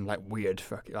give us some weird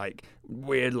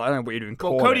weird. I don't know what you're doing.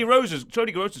 Well, Cody Rhodes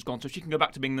has gone, so she can go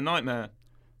back to being the Nightmare.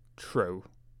 True.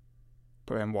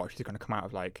 But then what? She's going to come out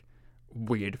of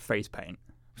weird face paint.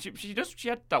 She does. She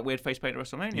had that weird face paint at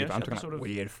WrestleMania. Yeah, but I'm talking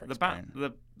weird face paint.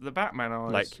 The Batman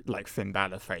eyes. Like Finn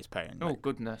Balor face paint. Oh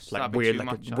goodness.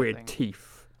 Weird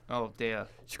teeth. Oh dear.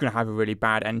 She's gonna have a really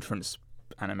bad entrance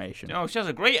animation. Oh, she has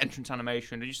a great entrance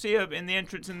animation. Did you see her in the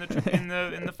entrance in the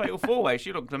Fatal 4-Way?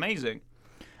 She looked amazing.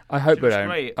 I hope they don't.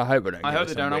 Great. I hope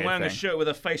they don't. I'm wearing a shirt with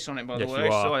a face on it, by the way.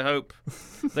 You are. So I hope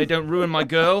they don't ruin my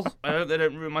girl. I hope they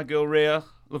don't ruin my girl, Rhea.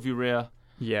 Love you, Rhea.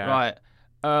 Yeah. Right.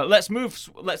 Let's move.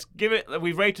 Let's give it.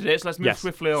 We've rated it. So let's move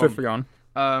swiftly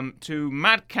on. To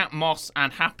Madcap Moss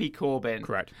and Happy Corbin.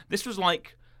 Correct. This was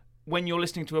like when you're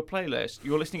listening to a playlist.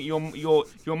 You're listening. You're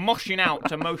moshing out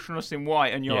to Motionless in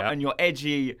White and your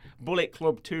edgy Bullet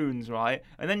Club tunes, right?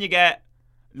 And then you get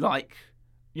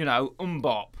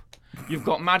Umbop. You've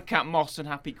got Madcap Moss and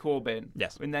Happy Corbin.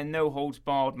 Yes. In their no holds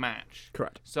barred match.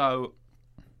 Correct. So.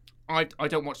 I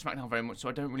don't watch SmackDown very much, so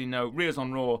I don't really know. Rhea's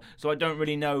on Raw, so I don't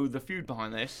really know the feud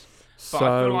behind this. But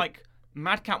I feel like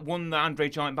Madcap won the Andre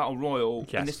Giant Battle Royal,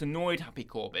 and this annoyed Happy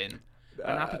Corbin.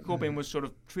 And Happy Corbin was sort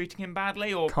of treating him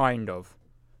badly, or kind of.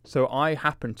 So I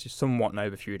happen to somewhat know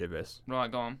the feud of this.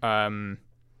 Right, go on.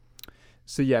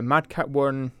 So yeah, Madcap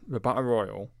won the Battle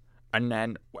Royal, and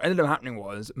then what ended up happening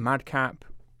was Madcap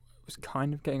was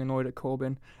kind of getting annoyed at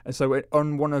Corbin, and so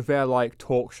on one of their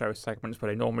talk show segments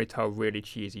where they normally tell really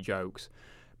cheesy jokes,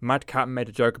 Madcap made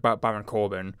a joke about Baron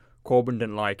Corbin. Corbin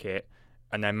didn't like it,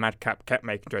 and then Madcap kept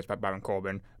making jokes about Baron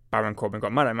Corbin. Baron Corbin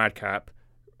got mad at Madcap,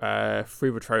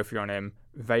 threw the trophy on him.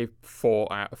 They fell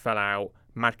out.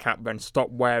 Madcap then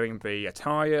stopped wearing the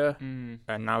attire, and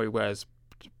now he wears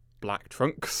black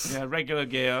trunks. Yeah, regular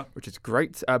gear. Which is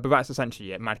great. But that's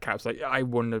essentially it. Madcap's I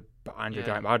won the Andre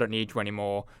Giant, but I don't need you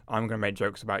anymore. I'm going to make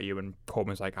jokes about you. And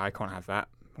Corbin's I can't have that.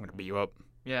 I'm going to beat you up.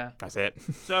 Yeah. That's it.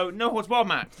 So, no holds barred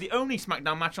match. The only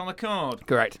SmackDown match on the card.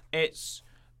 Correct. It's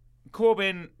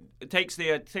Corbin takes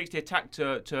the attack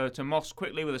to Moss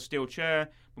quickly with a steel chair.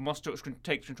 But Moss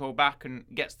takes control back and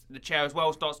gets the chair as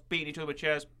well, starts beating each other with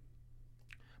chairs.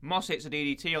 Moss hits a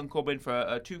DDT on Corbin for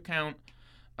a 2 count.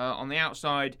 On the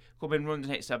outside, Corbin runs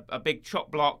and hits a big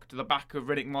chop block to the back of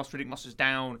Riddick Moss. Riddick Moss is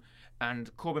down,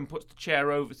 and Corbin puts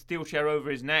the steel chair over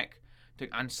his neck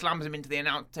and slams him into the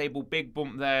announce table. Big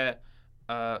bump there.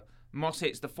 Moss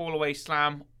hits the fallaway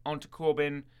slam onto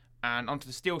Corbin and onto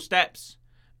the steel steps,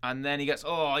 and then he gets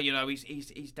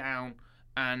he's down,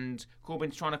 and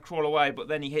Corbin's trying to crawl away, but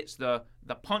then he hits the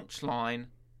punch line,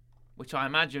 which I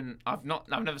imagine I've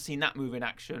never seen that move in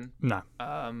action. No.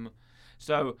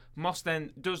 So Moss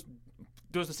then does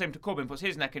does the same to Corbin, puts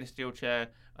his neck in a steel chair,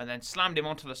 and then slammed him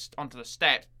onto the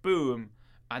steps, boom,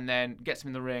 and then gets him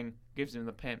in the ring, gives him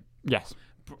the pin. Yes.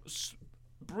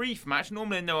 Brief match.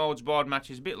 Normally, no holds barred match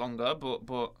is a bit longer,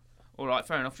 but all right,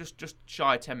 fair enough. Just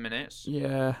shy of 10 minutes.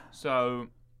 Yeah. So,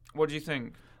 what do you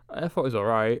think? I thought it was all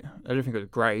right. I didn't think it was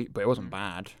great, but it wasn't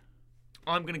bad.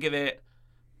 I'm gonna give it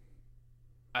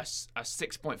a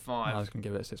 6.5. I was going to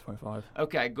give it a 6.5.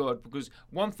 Okay, good. Because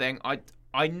one thing,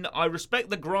 I respect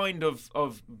the grind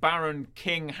of Baron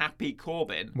King Happy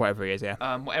Corbin. Whatever he is,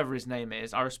 yeah. Whatever his name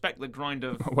is. I respect the grind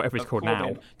of whatever he's called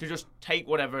Corbin now. to just take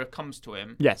whatever comes to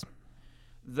him. Yes.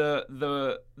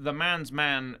 The man's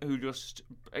man who just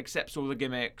accepts all the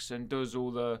gimmicks and does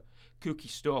all the kooky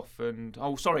stuff and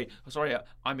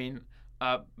I mean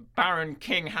Baron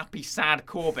King Happy Sad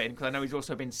Corbin, because I know he's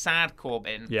also been Sad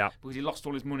Corbin. Yeah. Because he lost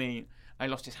all his money, and he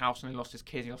lost his house, and he lost his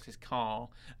kids, he lost his car,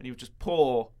 and he was just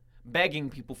poor, begging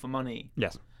people for money.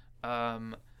 Yes.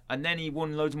 And then he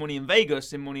won loads of money in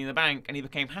Vegas in Money in the Bank, and he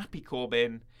became Happy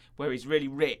Corbin, where he's really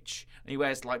rich, and he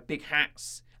wears like big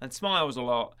hats and smiles a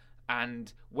lot,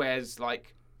 and wears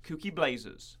like kooky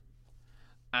blazers,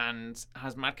 and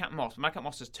has Madcap Moss. Madcap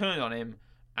Moss has turned on him,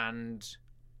 and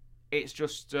it's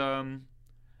just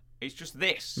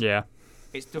this. Yeah.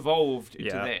 It's devolved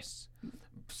into Yeah. this.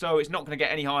 So it's not going to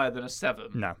get any higher than a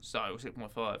 7. No. So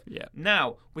 6.5. Yeah.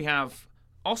 Now we have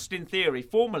Austin Theory,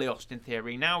 formerly Austin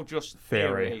Theory, now just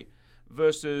Theory. Theory,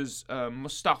 versus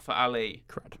Mustafa Ali.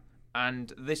 Correct.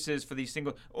 And this is for these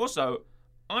single. Also,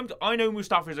 I know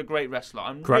Mustafa is a great wrestler.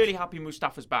 I'm Correct. really happy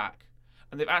Mustafa's back.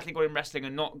 And they've actually got him wrestling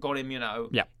and not got him,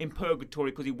 Yeah. in purgatory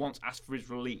because he once asked for his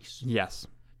release Yes.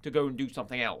 to go and do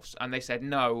something else. And they said,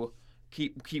 no,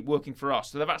 keep working for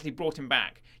us. So they've actually brought him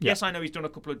back. Yeah. Yes, I know he's done a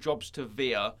couple of jobs to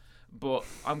Veer, but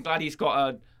I'm glad he's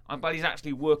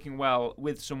actually working well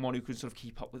with someone who can sort of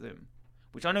keep up with him.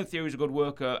 Which I know Theory's a good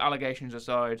worker, allegations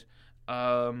aside.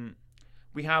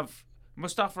 We have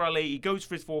Mustafa Ali, he goes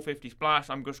for his 450 splash.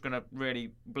 I'm just going to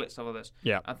really blitz over this.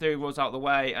 Yeah. And Theory rolls out of the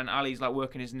way, and Ali's like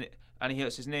working his knee, and he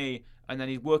hurts his knee, and then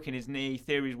he's working his knee,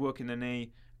 Theory's working the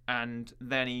knee, and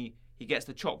then he gets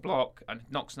the chop block and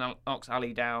knocks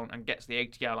Ali down and gets the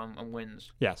ATL and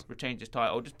wins. Yes. Retains his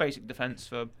title. Just basic defense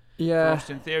for Yeah.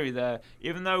 Austin Theory there.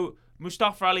 Even though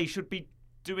Mustafa Ali should be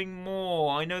doing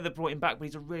more. I know they brought him back, but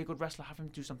he's a really good wrestler. Have him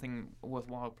do something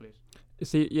worthwhile, please.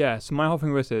 See, yeah, so my whole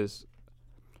thing with this is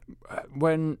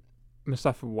when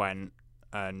Mustafa went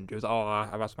and it was,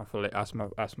 I've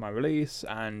asked my release,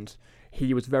 and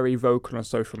he was very vocal on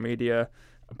social media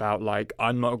about, like,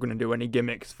 I'm not going to do any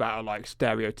gimmicks that are, like,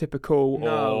 stereotypical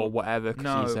or whatever,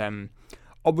 because he's,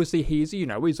 obviously he's,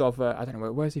 he's of, I don't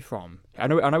know, where's he from? I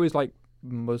know he's, like,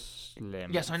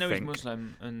 Muslim. Yes, I know he's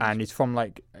Muslim. And he's from,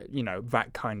 like, that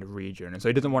kind of region. And so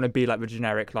he doesn't want to be, like, the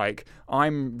generic, like,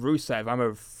 I'm Rusev, I'm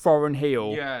a foreign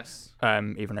heel. Yes.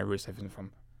 Even though Rusev isn't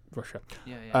from Russia.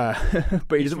 Yeah.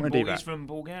 But he doesn't want to do that. He's from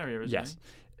Bulgaria, isn't yes.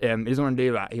 he? He doesn't want to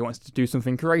do that. He wants to do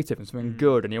something creative and something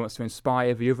good, and he wants to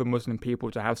inspire the other Muslim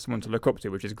people to have someone to look up to,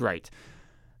 which is great.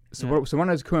 So, so when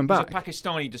I was coming back, he's of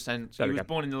Pakistani descent. He was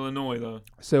born in Illinois, though.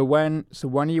 So when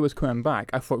he was coming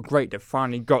back, I thought, great, they've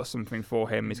finally got something for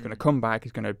him. He's going to come back.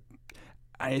 He's going to,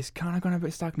 and it's kind of gone a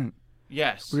bit stagnant.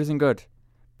 Yes, which isn't good,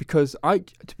 because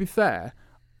to be fair,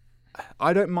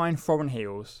 I don't mind foreign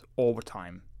heels all the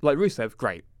time. Like Rusev,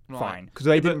 great. Right. Fine, because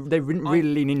they didn't really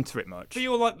lean into it much. I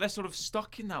feel like they're sort of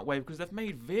stuck in that way because they've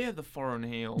made Veer the foreign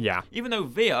heel. Yeah. Even though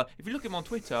Veer, if you look at him on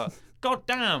Twitter, god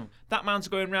damn, that man's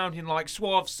going around in like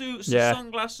suave suits and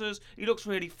sunglasses. He looks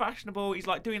really fashionable. He's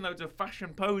like doing loads of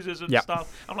fashion poses and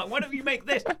stuff. I'm like, why don't you make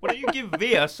this? Why don't you give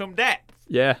Veer some depth?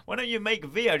 Yeah. Why don't you make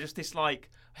Veer just this like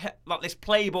this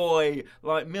playboy,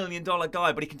 like $1 million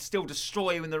guy, but he can still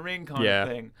destroy you in the ring kind of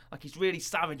thing. Like he's really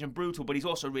savage and brutal, but he's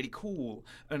also really cool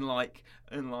and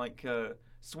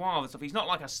suave and stuff. He's not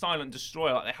like a silent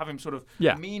destroyer. Like they have him sort of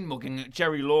mean mugging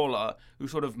Jerry Lawler, who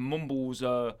sort of mumbles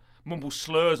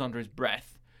slurs under his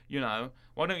breath.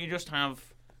 Why don't you just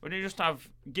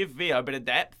give Veer a bit of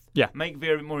depth? Yeah. Make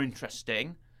Veer a bit more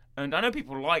interesting. And I know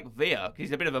people like Veer, because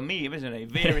he's a bit of a meme, isn't he?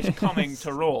 Veer is coming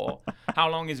to Raw. How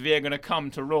long is Veer going to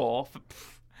come to Raw?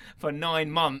 For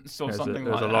 9 months or something like that.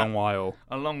 It was a long while.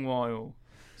 A long while.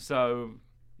 So,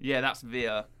 yeah, that's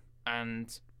Veer.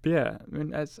 And yeah, I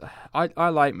mean, I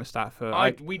like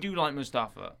Mustafa. we do like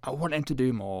Mustafa. I want him to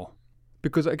do more.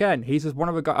 Because again, he's just one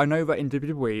of the guys. I know that in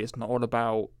WWE, it's not all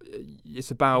about. It's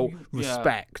about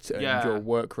respect and your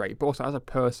work rate, but also as a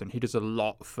person, he does a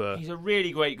lot for. He's a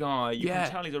really great guy. You can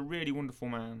tell he's a really wonderful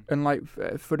man. And like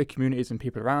for the communities and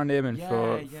people around him, and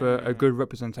for a good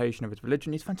representation of his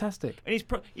religion, he's fantastic. And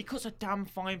he cuts a damn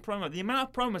fine promo. The amount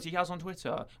of promos he has on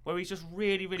Twitter, where he's just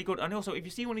really, really good. And also, if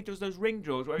you see when he does those ring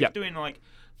drills, where he's doing like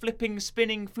flipping,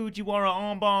 spinning Fujiwara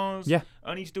arm bars,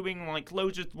 and he's doing like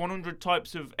loads of 100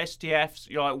 types of STFs.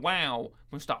 You're like, wow,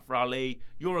 Mustafa Ali,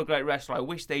 you're a great wrestler. I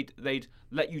wish they'd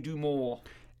let you do more.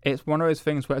 It's one of those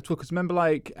things where, because remember,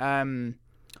 like,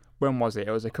 when was it?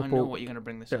 It was a couple. I know what you're going to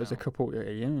bring this. It was a couple. Yeah,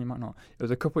 you might not. It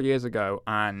was a couple of years ago,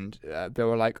 and they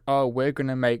were like, "Oh, we're going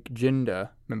to make Jinder.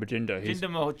 Remember Jinder?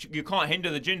 Jinder, you can't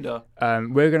hinder the Jinder.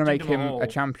 We're going to make him a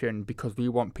champion because we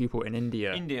want people in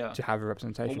India to have a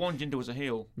representation." Well, one Jinder was a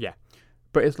heel. Yeah,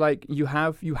 but it's like you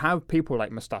have people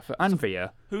like Mustafa and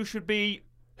Via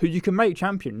who you can make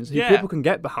champions, who people can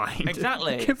get behind.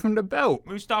 Exactly. Give them the belt.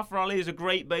 Mustafa Ali is a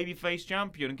great babyface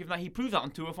champion, and given that he proved that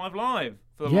on 205 Live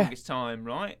for the longest time,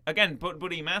 right? Again,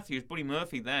 Buddy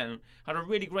Murphy then had a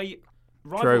really great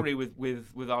rivalry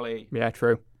with Ali. Yeah,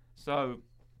 true. So,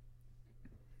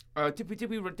 did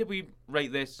we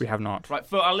rate this? We have not. Right,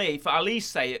 for Ali's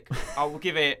sake, I will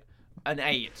give it an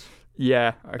 8.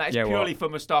 Yeah, that is purely for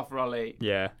Mustafa Ali.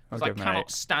 Yeah, because I cannot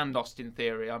stand Austin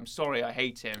Theory. I'm sorry, I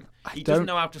hate him. He doesn't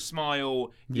know how to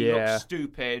smile. He looks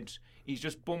stupid. He's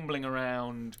just bumbling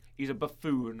around. He's a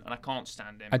buffoon, and I can't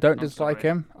stand him. I don't dislike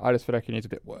him. I just feel like he needs a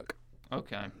bit of work.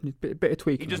 Okay. A bit of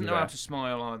tweaking. He doesn't know how to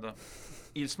smile either.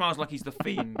 He smiles like he's the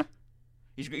Fiend.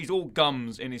 He's all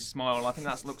gums in his smile. I think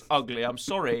that looks ugly. I'm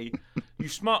sorry.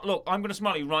 Look, I'm going to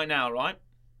smile at you right now, right?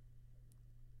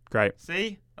 Great.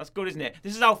 See? That's good, isn't it?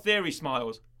 This is how Theory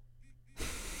smiles.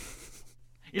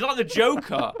 He's like the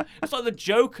Joker. It's like the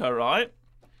Joker, right?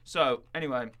 So,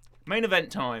 anyway, main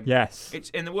event time. Yes. It's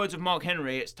in the words of Mark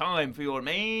Henry, it's time for your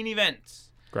main event.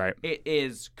 Great. It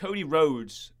is Cody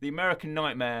Rhodes, the American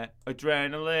Nightmare,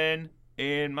 adrenaline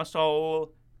in my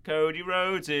soul. Cody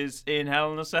Rhodes is in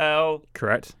Hell in a Cell.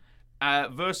 Correct.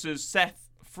 Versus Seth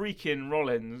freaking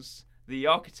Rollins, the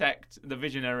architect, the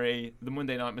visionary, the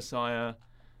Monday Night Messiah.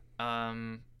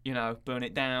 Burn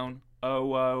it down.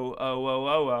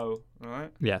 Oh, right?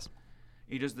 Yes.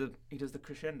 He does the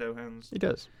crescendo hands. He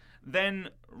does. Then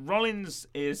Rollins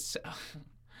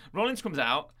comes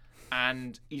out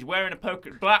and he's wearing a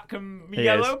black and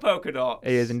yellow polka dots.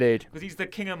 He is indeed. Because he's the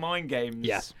king of mind games.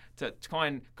 Yes. To try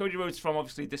and Cody Rhodes from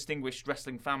obviously distinguished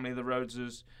wrestling family, the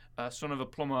Rhodeses, son of a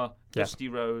plumber, Dusty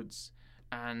Rhodes,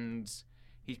 and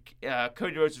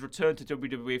Cody Rhodes has returned to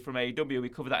WWE from AEW. We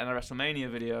covered that in a WrestleMania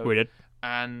video. We did.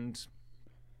 And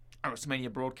a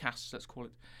WrestleMania broadcast, let's call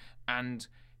it. And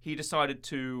he decided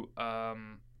to,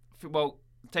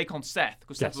 take on Seth,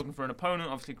 because Seth was looking for an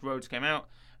opponent. Obviously, Rhodes came out,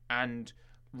 and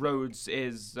Rhodes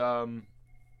is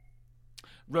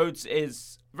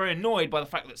very annoyed by the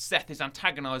fact that Seth is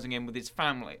antagonizing him with his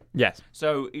family. Yes.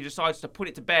 So he decides to put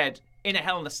it to bed in a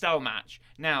Hell in a Cell match.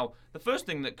 Now, the first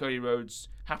thing that Cody Rhodes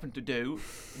happened to do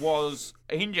was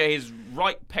injure his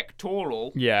right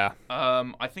pectoral. Yeah.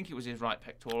 I think it was his right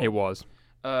pectoral. It was.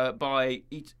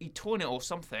 He torn it or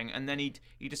something, and then he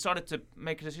decided to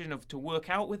make a decision to work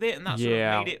out with it, and that sort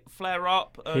of made it flare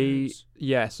up. And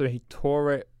So he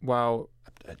tore it while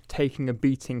taking a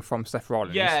beating from Seth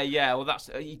Rollins. Yeah. Well, that's.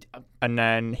 And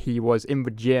then he was in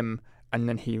the gym, and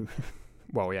then he.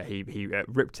 He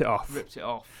ripped it off.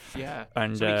 Yeah.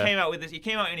 And so he came out with this. He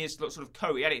came out in his sort of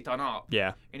coat. He had it done up.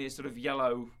 Yeah. In his sort of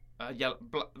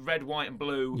red, white, and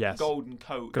blue, golden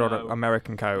coat. Good old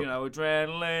American coat.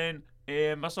 Adrenaline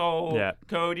in my soul. Yeah.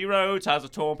 Cody Rhodes has a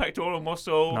torn pectoral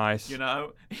muscle. Nice.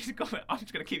 He's got. I'm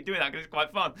just gonna keep doing that because it's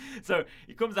quite fun. So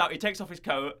he comes out. He takes off his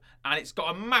coat, and it's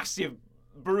got a massive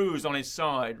bruise on his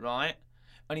side, right?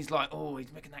 And he's like,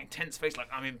 he's making that intense face like,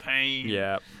 I'm in pain.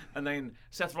 Yeah. And then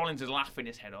Seth Rollins is laughing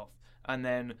his head off. And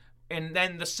then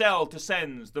the cell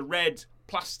descends, the red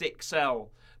plastic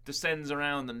cell descends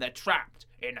around them. They're trapped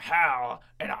in hell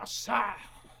in a cell.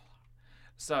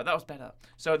 So that was better.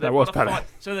 So they've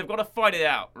got to fight it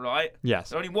out, right? Yes.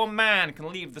 So only one man can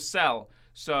leave the cell.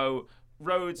 So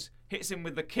Rhodes hits him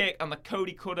with the kick and the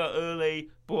Cody cutter early,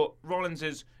 but Rollins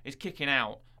is kicking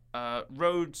out.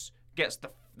 Rhodes gets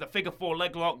the figure 4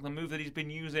 leg lock, the move that he's been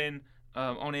using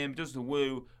on him, does the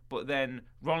woo, but then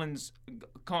Rollins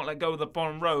can't let go of the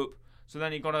bottom rope, so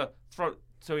then he got to throw.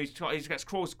 So he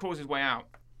crawls his way out.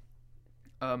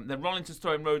 Then Rollins is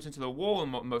throwing Rhodes into the wall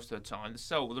most of the time,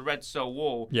 the red cell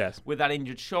wall, with that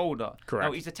injured shoulder. Correct.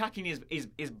 Now he's attacking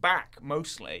his back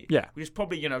mostly, which is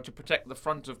probably to protect the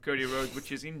front of Cody Rhodes,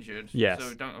 which is injured. Yes.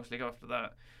 So don't obviously go after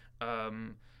that.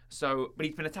 So, but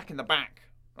he's been attacking the back,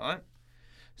 right?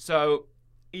 So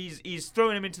he's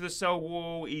throwing him into the cell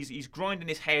wall. He's grinding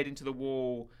his head into the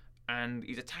wall, and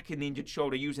he's attacking the injured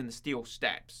shoulder using the steel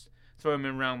steps. Throwing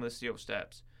him around with the steel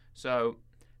steps. So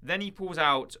then he pulls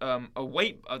out a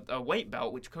weight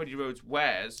belt which Cody Rhodes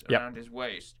wears around his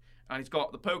waist, and he's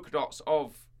got the polka dots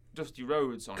of Dusty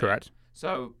Rhodes on it. Correct.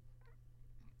 So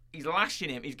he's lashing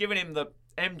him. He's giving him the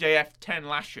MJF 10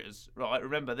 lashes, right?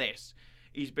 Remember this.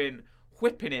 He's been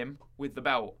whipping him with the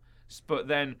belt. But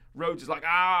then Rhodes is like,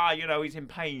 he's in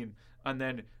pain. And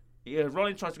then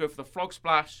Rollins tries to go for the frog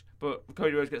splash, but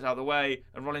Cody Rhodes gets out of the way,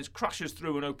 and Rollins crashes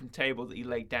through an open table that he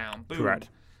laid down. Boom. Correct.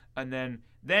 And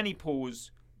then he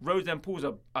pulls, Rhodes then pulls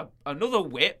another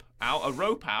whip out, a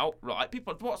rope out, right?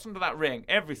 People, what's under that ring?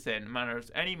 Everything,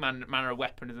 any manner of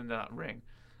weapon is under that ring.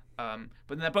 But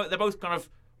then they're both kind of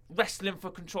wrestling for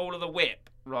control of the whip,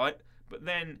 right? But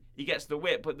then he gets the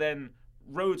whip, but then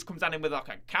Rhodes comes at him with like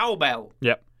a cowbell.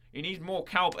 Yep. He needs more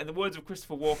cowbell. In the words of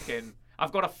Christopher Walken,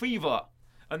 I've got a fever,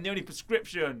 and the only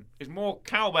prescription is more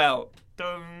cowbell.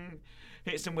 Dun.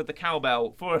 Hits him with the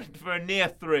cowbell for a near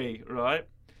 3, right?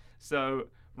 So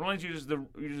Rollins uses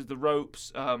the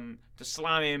ropes to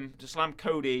slam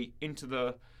Cody into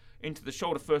the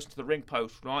shoulder first to the ring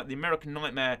post, right? The American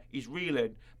Nightmare, he's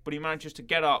reeling, but he manages to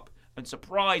get up and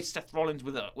surprise Seth Rollins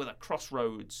with a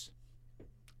crossroads.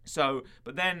 So,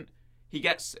 but then he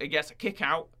gets a kick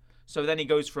out. So then he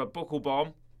goes for a buckle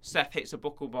bomb. Seth hits a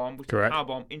buckle bomb, which is a power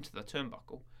bomb into the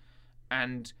turnbuckle,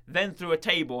 and then through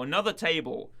another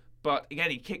table. But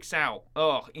again, he kicks out.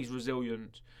 Oh, he's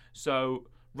resilient. So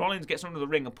Rollins gets under the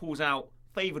ring and pulls out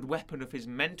favored weapon of his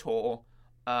mentor,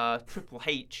 Triple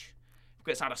H.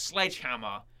 Gets out a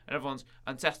sledgehammer,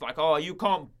 and Seth's like, "Oh, you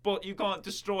can't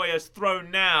destroy us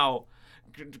throne now,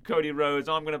 Cody Rhodes.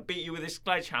 I'm gonna beat you with this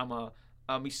sledgehammer."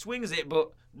 He swings it,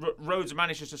 but Rhodes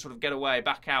manages to sort of get away,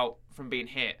 back out from being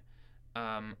hit.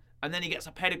 And then he gets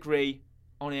a pedigree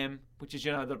on him, which is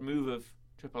the move of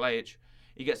Triple H.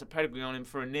 He gets a pedigree on him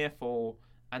for a near fall,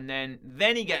 and then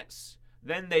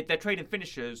they're trading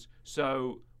finishers.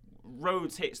 So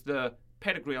Rhodes hits the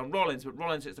pedigree on Rollins, but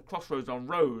Rollins hits the crossroads on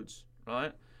Rhodes,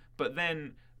 right? But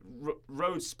then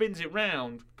Rhodes spins it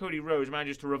round. Cody Rhodes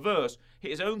manages to reverse,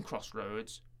 hit his own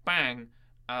crossroads, bang.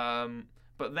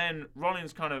 But then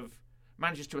Rollins kind of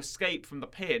manages to escape from the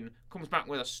pin, comes back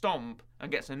with a stomp,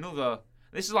 and gets another.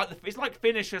 It's like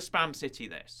finisher Spam City.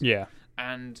 This. Yeah.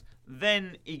 And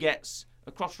then he gets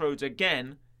a crossroads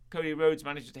again. Cody Rhodes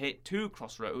manages to hit 2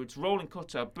 crossroads, rolling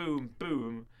cutter, boom,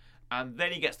 boom, and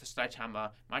then he gets the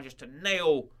sledgehammer, manages to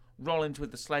nail Rollins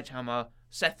with the sledgehammer.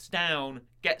 Seth's down,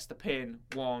 gets the pin.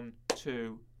 1,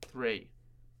 2, 3.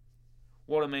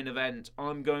 What a main event!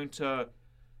 I'm going to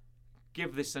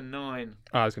give this a 9.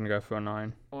 I was going to go for a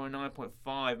 9. Or a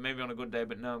 9.5, maybe on a good day,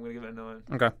 but no, I'm going to give it a 9.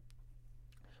 Okay.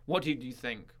 What did you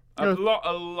think?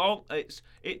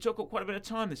 It took up quite a bit of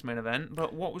time, this main event,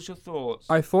 but what was your thoughts?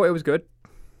 I thought it was good.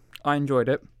 I enjoyed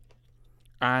it.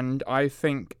 And I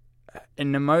think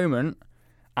in the moment,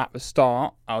 at the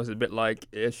start, I was a bit like,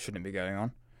 it shouldn't be going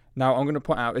on. Now, I'm going to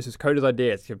point out, this is Cody's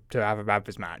idea to have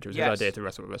this match. It was his idea to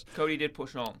wrestle with us. Cody did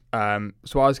push on.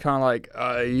 So I was kind of like,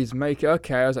 he's making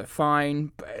okay. I was like,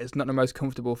 fine, but it's not the most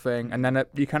comfortable thing. And then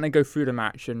you kind of go through the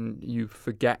match and you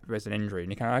forget there's an injury.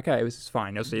 And you're kind of like, okay, this is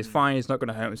fine. You'll see it's fine. He's not going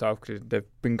to hurt himself because they've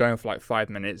been going for like 5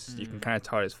 minutes. You can kind of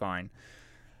tell it's fine.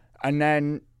 And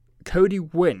then Cody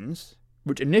wins,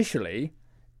 which initially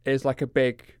is like a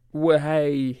big, well,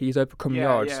 hey, he's overcome the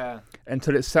odds. Yeah.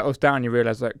 Until it settles down, you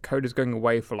realise that Cody's going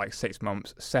away for like 6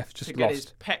 months. Seth just to lost. Get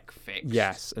his pec fixed.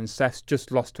 Yes, and Seth's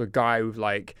just lost to a guy with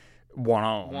like one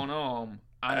arm. One arm.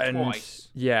 And twice.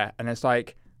 Yeah, and it's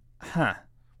like, huh.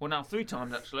 Well, now 3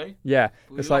 times actually. Yeah.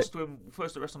 We lost to him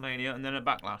first at WrestleMania and then at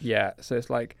Backlash. Yeah, so it's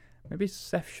like, maybe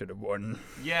Seth should have won.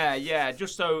 Yeah,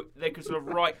 just so they could sort of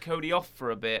write Cody off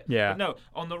for a bit. Yeah. But no,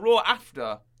 on the Raw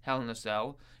after Hell in a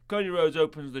Cell, Cody Rhodes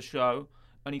opens the show.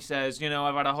 And he says,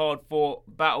 I've had a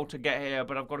hard-fought battle to get here,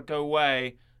 but I've got to go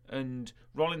away. And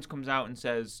Rollins comes out and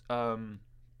says, I'm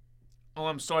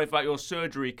sorry about your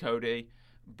surgery, Cody,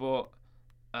 but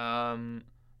I'm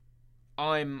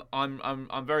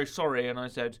very sorry. And I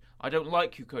said, I don't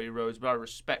like you, Cody Rhodes, but I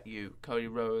respect you, Cody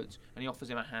Rhodes. And he offers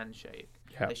him a handshake.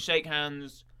 Yep. They shake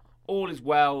hands. All is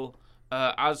well.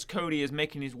 As Cody is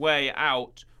making his way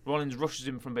out, Rollins rushes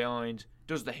him from behind.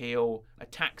 Does the heel,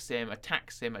 attacks him,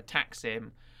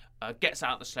 gets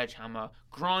out the sledgehammer,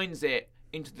 grinds it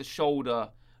into the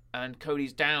shoulder, and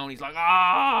Cody's down. He's like,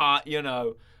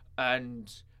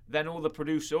 and then all the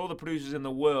producers in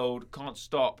the world can't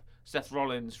stop Seth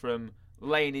Rollins from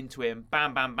laying into him,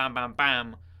 bam, bam, bam, bam,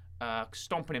 bam,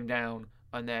 stomping him down,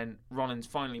 and then Rollins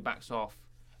finally backs off,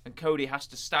 and Cody has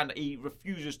to stand. He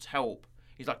refuses to help.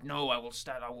 He's like, no, I will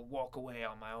stand. I will walk away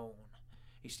on my own.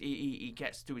 He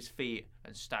gets to his feet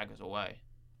and staggers away.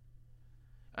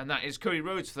 And that is Cody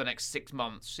Rhodes for the next 6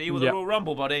 months. See you with the Royal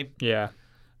Rumble, buddy. Yeah.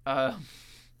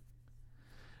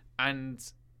 And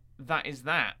that is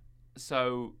that.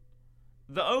 So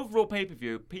the overall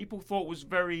pay-per-view, people thought was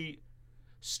very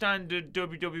standard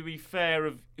WWE fare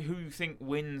of who you think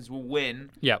wins will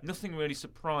win. Yeah. Nothing really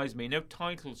surprised me. No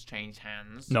titles changed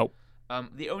hands. Nope.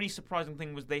 The only surprising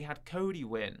thing was they had Cody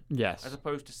win. Yes. As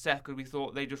opposed to Seth, because we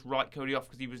thought they just write Cody off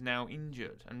because he was now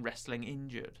injured and wrestling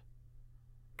injured.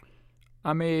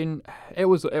 I mean, it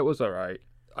was alright.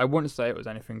 I wouldn't say it was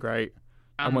anything great.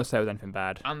 I wouldn't say it was anything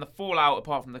bad. And the fallout,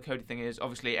 apart from the Cody thing, is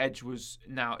obviously Edge is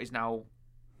now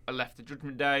left the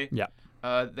Judgment Day. Yeah.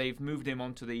 They've moved him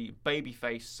onto the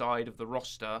babyface side of the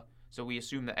roster, so we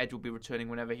assume that Edge will be returning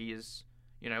whenever he is,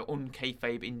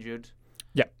 un-kayfabe injured.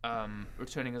 Yeah.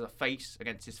 Returning as a face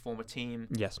against his former team.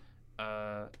 Yes.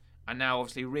 And now,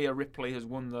 obviously, Rhea Ripley has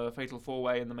won the Fatal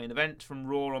 4-Way in the main event from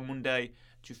Raw on Monday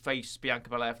to face Bianca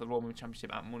Belair for the Raw Women's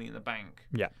Championship at Money in the Bank.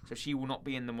 Yeah. So she will not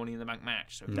be in the Money in the Bank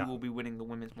match. So No. who will be winning the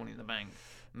Women's Money in the Bank?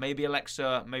 Maybe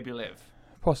Alexa, maybe Liv.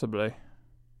 Possibly.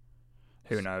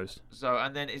 Who knows? So,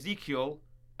 and then Ezekiel,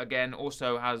 again,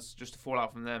 also has just a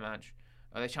fallout from their match.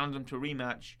 They challenged him to a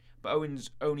rematch, but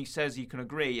Owens only says he can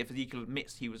agree if Ezekiel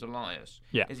admits he was Elias.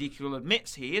 Yeah. Ezekiel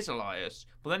admits he is Elias,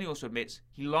 but then he also admits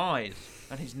he lies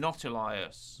and he's not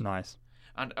Elias. Nice.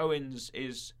 And Owens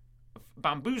is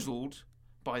bamboozled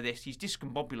by this. He's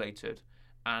discombobulated,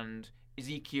 and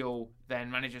Ezekiel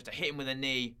then manages to hit him with a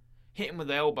knee, hit him with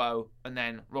the elbow, and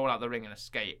then roll out the ring and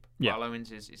escape. Yeah. While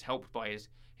Owens is helped by his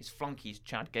flunkies,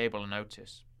 Chad Gable and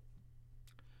Otis.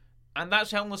 And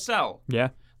that's Hell in a Cell. Yeah.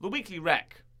 The Weekly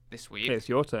Rec this week. It's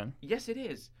your turn. Yes, it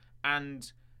is.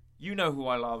 And you know who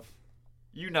I love.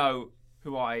 You know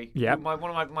who I... Yeah.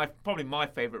 Probably my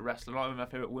favourite wrestler. Not only my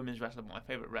favourite women's wrestler, but my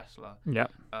favourite wrestler. Yeah.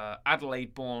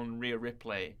 Adelaide-born Rhea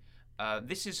Ripley.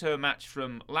 This is her match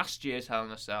from last year's Hell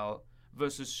in a Cell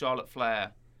versus Charlotte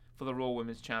Flair for the Raw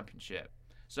Women's Championship.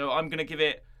 So I'm going to give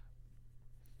it...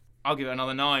 I'll give it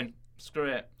another 9. Screw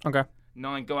it. Okay.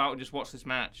 9. Go out and just watch this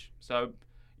match. So,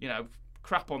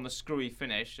 crap on the screwy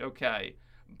finish. Okay.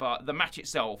 But the match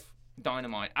itself,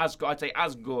 dynamite. I'd say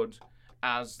as good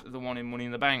as the one in Money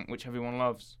in the Bank, which everyone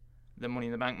loves. The Money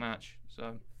in the Bank match.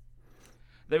 So,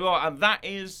 there you are. And that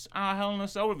is our Hell in a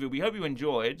Cell review. We hope you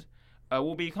enjoyed.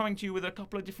 We'll be coming to you with a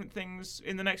couple of different things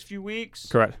in the next few weeks.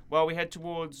 Correct. While we head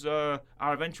towards our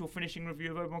eventual finishing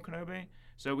review of Obi-Wan Kenobi.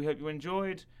 So we hope you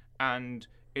enjoyed. And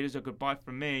it is a goodbye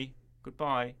from me.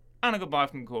 Goodbye. And a goodbye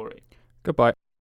from Corey. Goodbye.